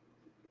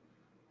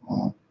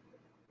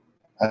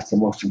 That's the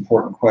most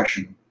important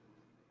question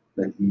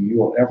that you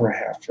will ever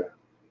have to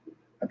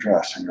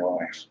address in your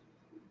life.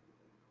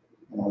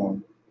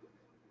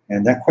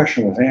 And that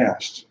question was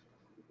asked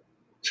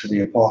to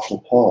the Apostle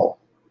Paul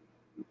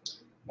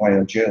by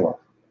a jailer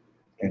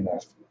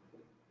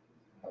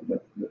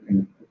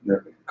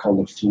they're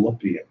called the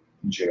Philippian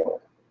jailer.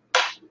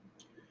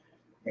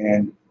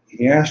 And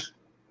he asked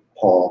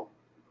Paul,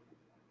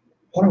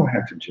 what do I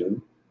have to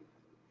do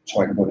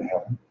so I can go to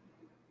heaven?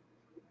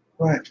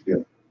 What do I have to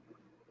do?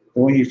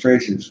 The way he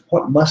phrases it,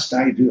 what must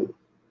I do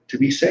to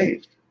be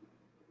saved?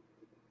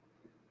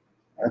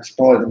 That's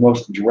probably the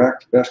most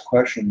direct, best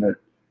question that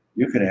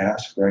you could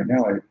ask right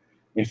now.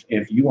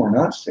 If you are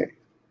not saved,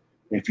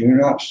 if you're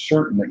not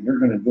certain that you're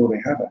going to go to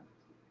heaven,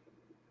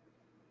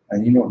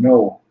 and you don't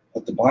know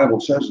what the Bible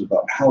says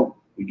about how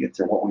we get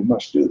there, what we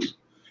must do,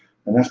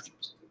 and that's the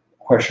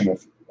question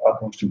of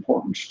utmost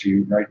importance to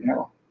you right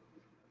now.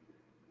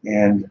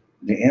 And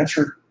the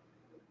answer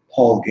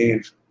Paul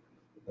gave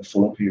the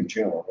Philippian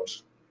jailer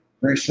was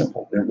very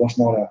simple. It was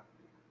not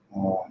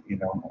an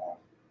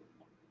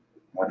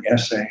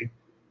essay. It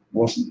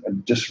wasn't a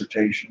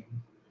dissertation.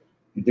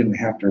 He didn't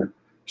have to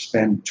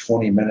spend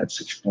 20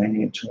 minutes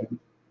explaining it to him.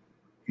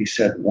 He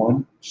said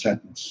one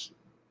sentence.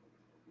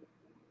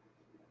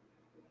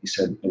 He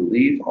said,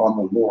 believe on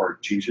the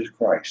Lord Jesus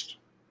Christ,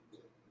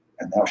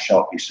 and thou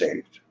shalt be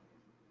saved.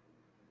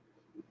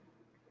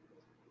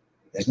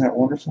 Isn't that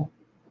wonderful?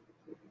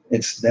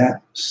 It's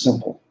that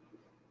simple.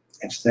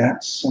 It's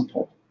that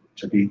simple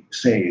to be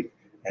saved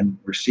and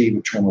receive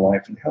eternal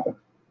life in heaven.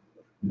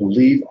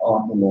 Believe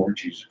on the Lord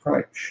Jesus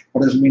Christ.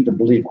 What does it mean to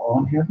believe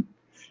on him?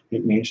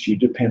 It means you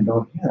depend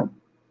on him.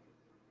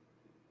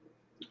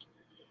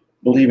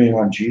 Believing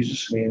on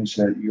Jesus means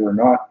that you're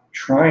not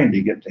trying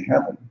to get to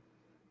heaven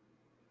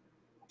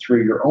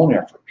through your own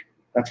effort.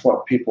 That's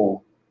what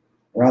people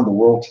around the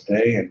world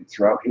today and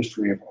throughout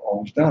history have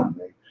always done.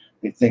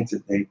 They think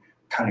that they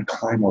kind of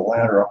climb a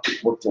ladder up,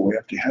 work their way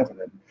up to heaven,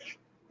 and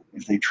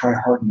if they try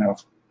hard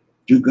enough,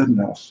 do good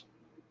enough,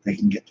 they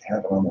can get to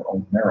heaven on their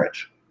own merit.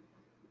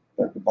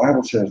 But the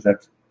Bible says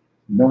that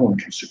no one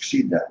can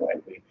succeed that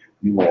way.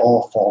 We will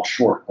all fall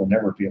short. We'll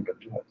never be able to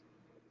do it.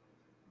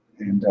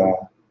 And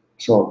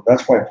so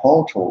that's why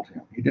Paul told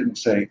him. He didn't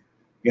say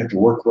you have to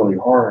work really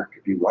hard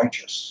to be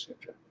righteous. You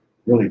have to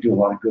really do a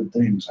lot of good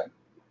things. And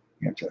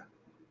you have to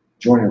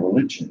join a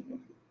religion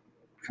and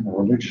become a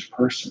religious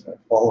person and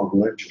follow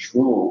religious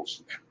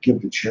rules,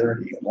 give to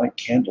charity and light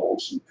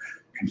candles and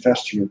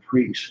confess to your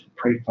priest and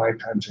pray 5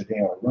 times a day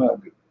on a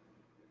rug.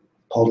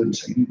 Paul didn't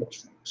say any of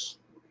those things.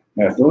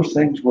 Now, if those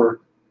things were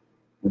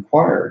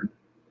required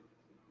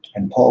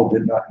and Paul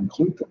did not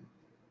include them,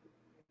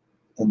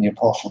 then the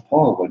Apostle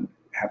Paul would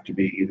have to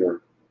be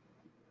either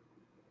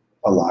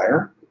a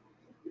liar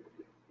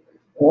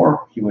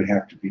or he would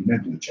have to be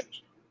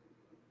negligent.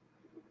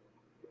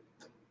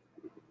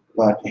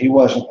 But he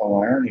wasn't a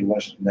liar, and he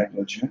wasn't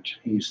negligent.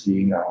 He's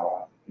the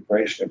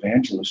greatest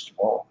evangelist of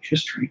all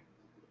history.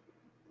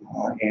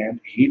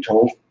 And he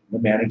told the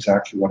man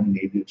exactly what he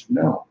needed to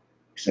know.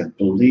 He said,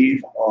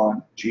 believe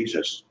on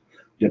Jesus.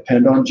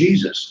 Depend on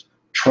Jesus.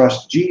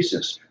 Trust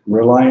Jesus.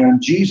 Rely on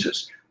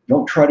Jesus.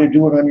 Don't try to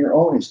do it on your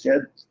own.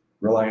 Instead,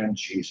 rely on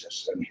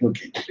Jesus, and he'll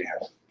get you to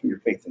heaven. Put your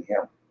faith in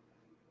him.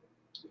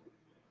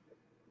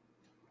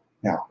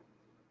 Now,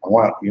 I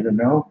want you to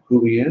know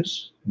who he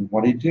is and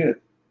what he did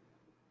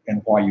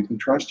and why you can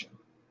trust him.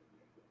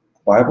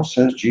 The Bible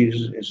says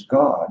Jesus is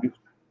God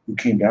who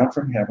came down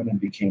from heaven and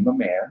became a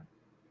man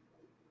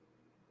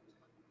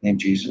named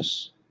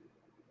Jesus.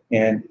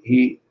 And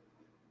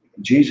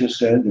Jesus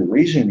said the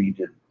reason he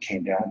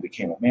came down and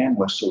became a man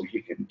was so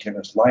he could give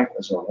his life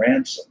as a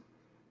ransom.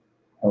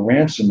 A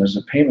ransom is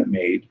a payment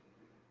made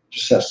to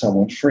set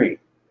someone free.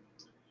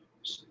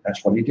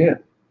 That's what he did.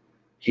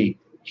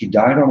 He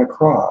died on a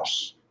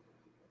cross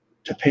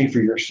to pay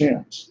for your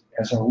sins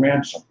as a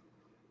ransom.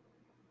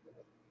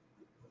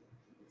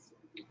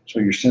 So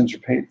your sins are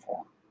paid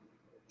for.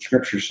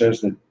 Scripture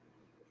says that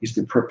he's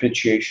the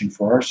propitiation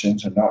for our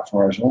sins, and not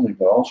for ours only,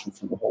 but also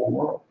for the whole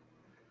world.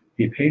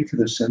 He paid for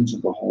the sins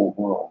of the whole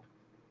world.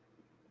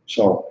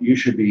 So you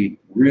should be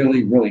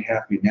really, really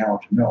happy now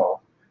to know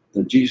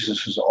that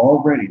Jesus has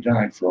already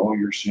died for all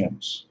your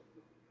sins.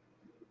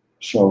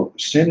 So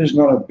sin is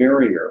not a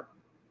barrier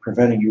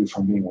preventing you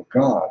from being with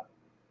God.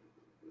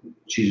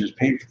 Jesus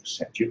paid for the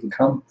sins. You can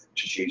come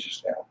to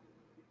Jesus now.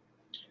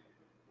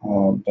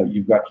 But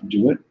you've got to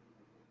do it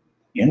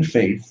in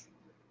faith,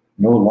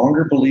 no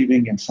longer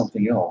believing in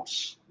something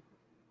else,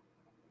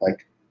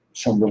 like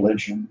some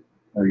religion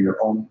or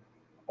your own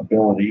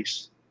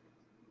abilities,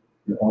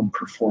 your own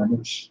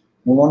performance.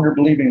 No longer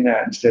believing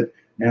that. Instead,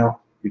 now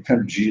you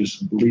come to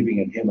Jesus believing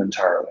in him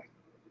entirely.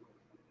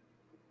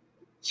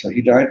 So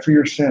he died for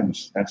your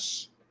sins.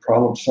 That's the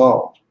problem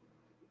solved.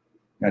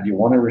 Now, do you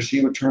want to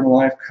receive eternal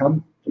life?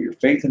 Come, put your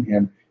faith in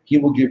him. He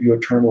will give you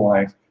eternal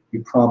life. He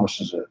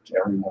promises it to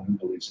everyone who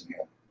believes in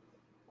him.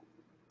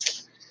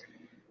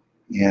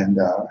 And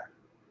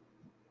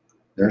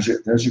there's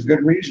a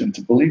good reason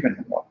to believe in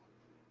him.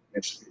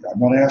 I'm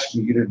not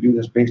asking you to do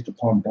this based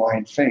upon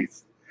blind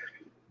faith.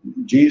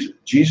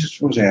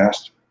 Jesus was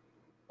asked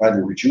by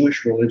the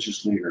Jewish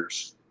religious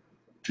leaders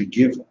to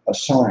give a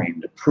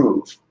sign to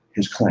prove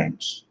his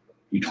claims.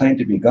 He claimed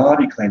to be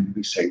God. He claimed to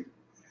be Savior.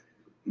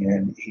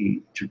 And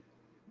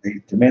they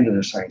demanded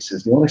a sign. He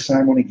says, the only sign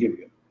I'm going to give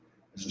you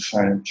is the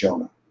sign of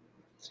Jonah.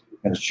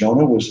 As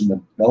Jonah was in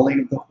the belly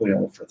of the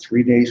whale for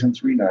 3 days and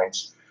 3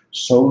 nights,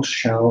 so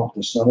shall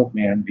the Son of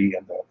Man be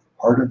in the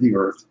heart of the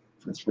earth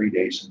for 3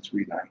 days and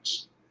 3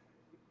 nights.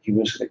 He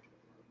was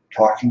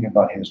talking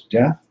about his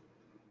death,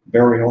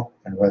 burial,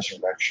 and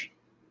resurrection.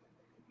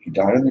 He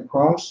died on the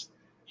cross.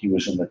 He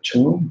was in the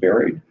tomb,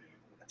 buried.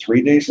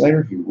 3 days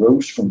later, he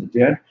rose from the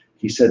dead.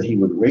 He said he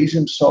would raise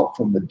himself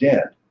from the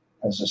dead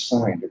as a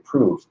sign to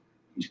prove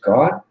he's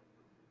God,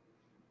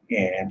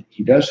 and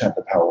he does have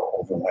the power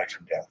over life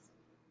and death.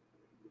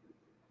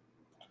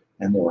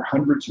 And there were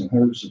hundreds and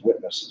hundreds of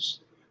witnesses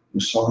who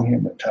saw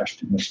him and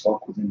touched him and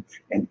spoke with him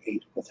and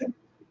ate with him.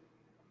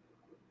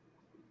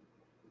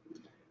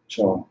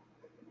 So,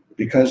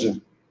 because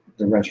of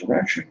the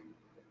resurrection,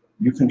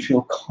 you can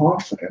feel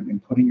confident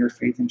in putting your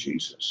faith in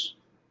Jesus.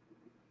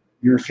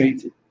 Your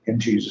faith in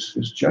Jesus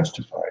is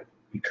justified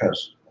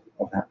because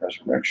of that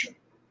resurrection.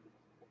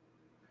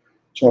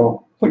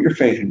 So put your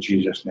faith in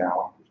Jesus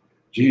now.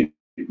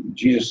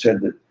 Jesus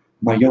said that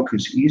my yoke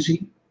is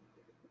easy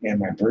and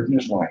my burden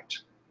is light.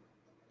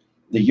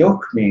 The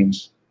yoke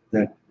means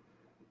that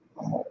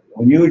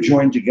when you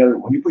join together,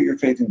 when you put your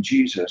faith in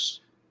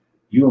Jesus,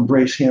 you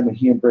embrace him and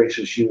he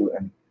embraces you,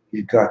 and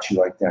he's got you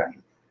like that.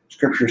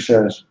 Scripture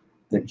says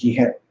that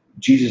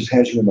Jesus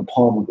has you in the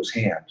palm of his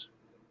hand.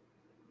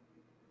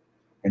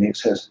 And it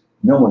says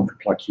no one can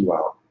pluck you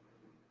out.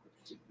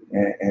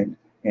 And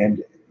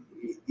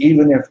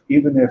even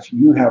if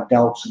you have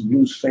doubts and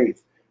lose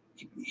faith,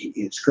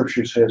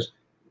 Scripture says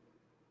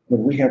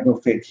when we have no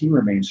faith, he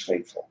remains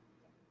faithful.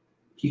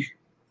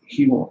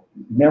 He will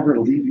never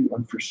leave you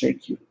and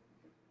forsake you.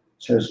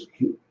 It says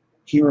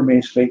he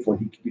remains faithful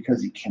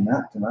because he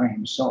cannot deny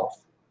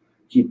himself.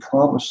 He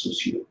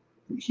promises you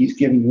that he's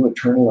giving you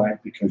eternal life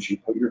because you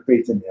put your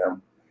faith in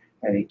him,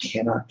 and he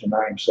cannot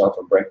deny himself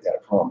and break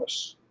that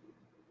promise.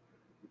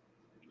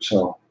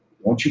 So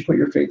once you put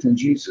your faith in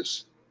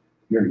Jesus,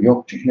 you're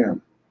yoked to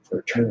him for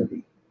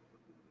eternity.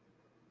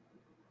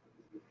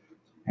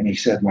 And he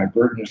said, my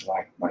burden is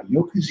light. My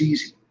yoke is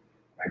easy.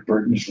 My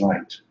burden is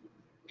light.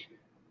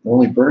 The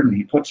only burden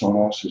he puts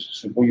on us is, he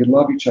said, well, you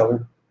love each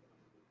other.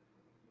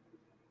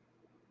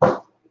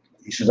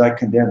 He says, I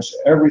condense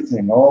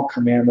everything, all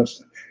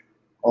commandments,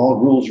 all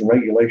rules and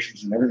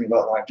regulations and everything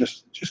about life.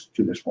 Just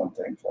do this one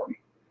thing for me.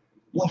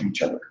 Love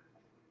each other.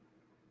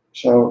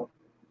 So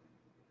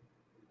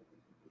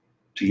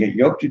to get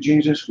yoked to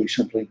Jesus, we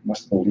simply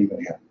must believe in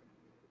him.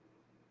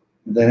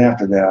 And then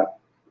after that,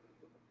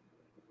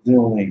 the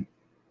only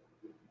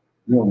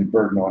The only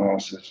burden on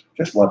us is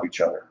just love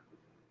each other.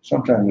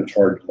 Sometimes it's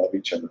hard to love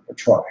each other, but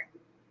try.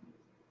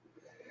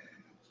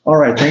 All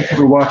right, thank you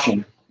for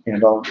watching,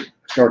 and I'll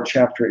start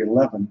chapter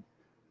 11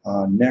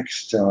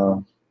 next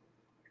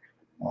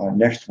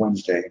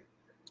Wednesday.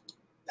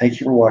 Thank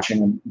you for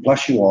watching, and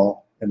bless you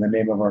all in the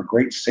name of our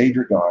great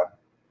Savior God.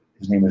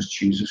 His name is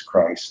Jesus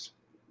Christ.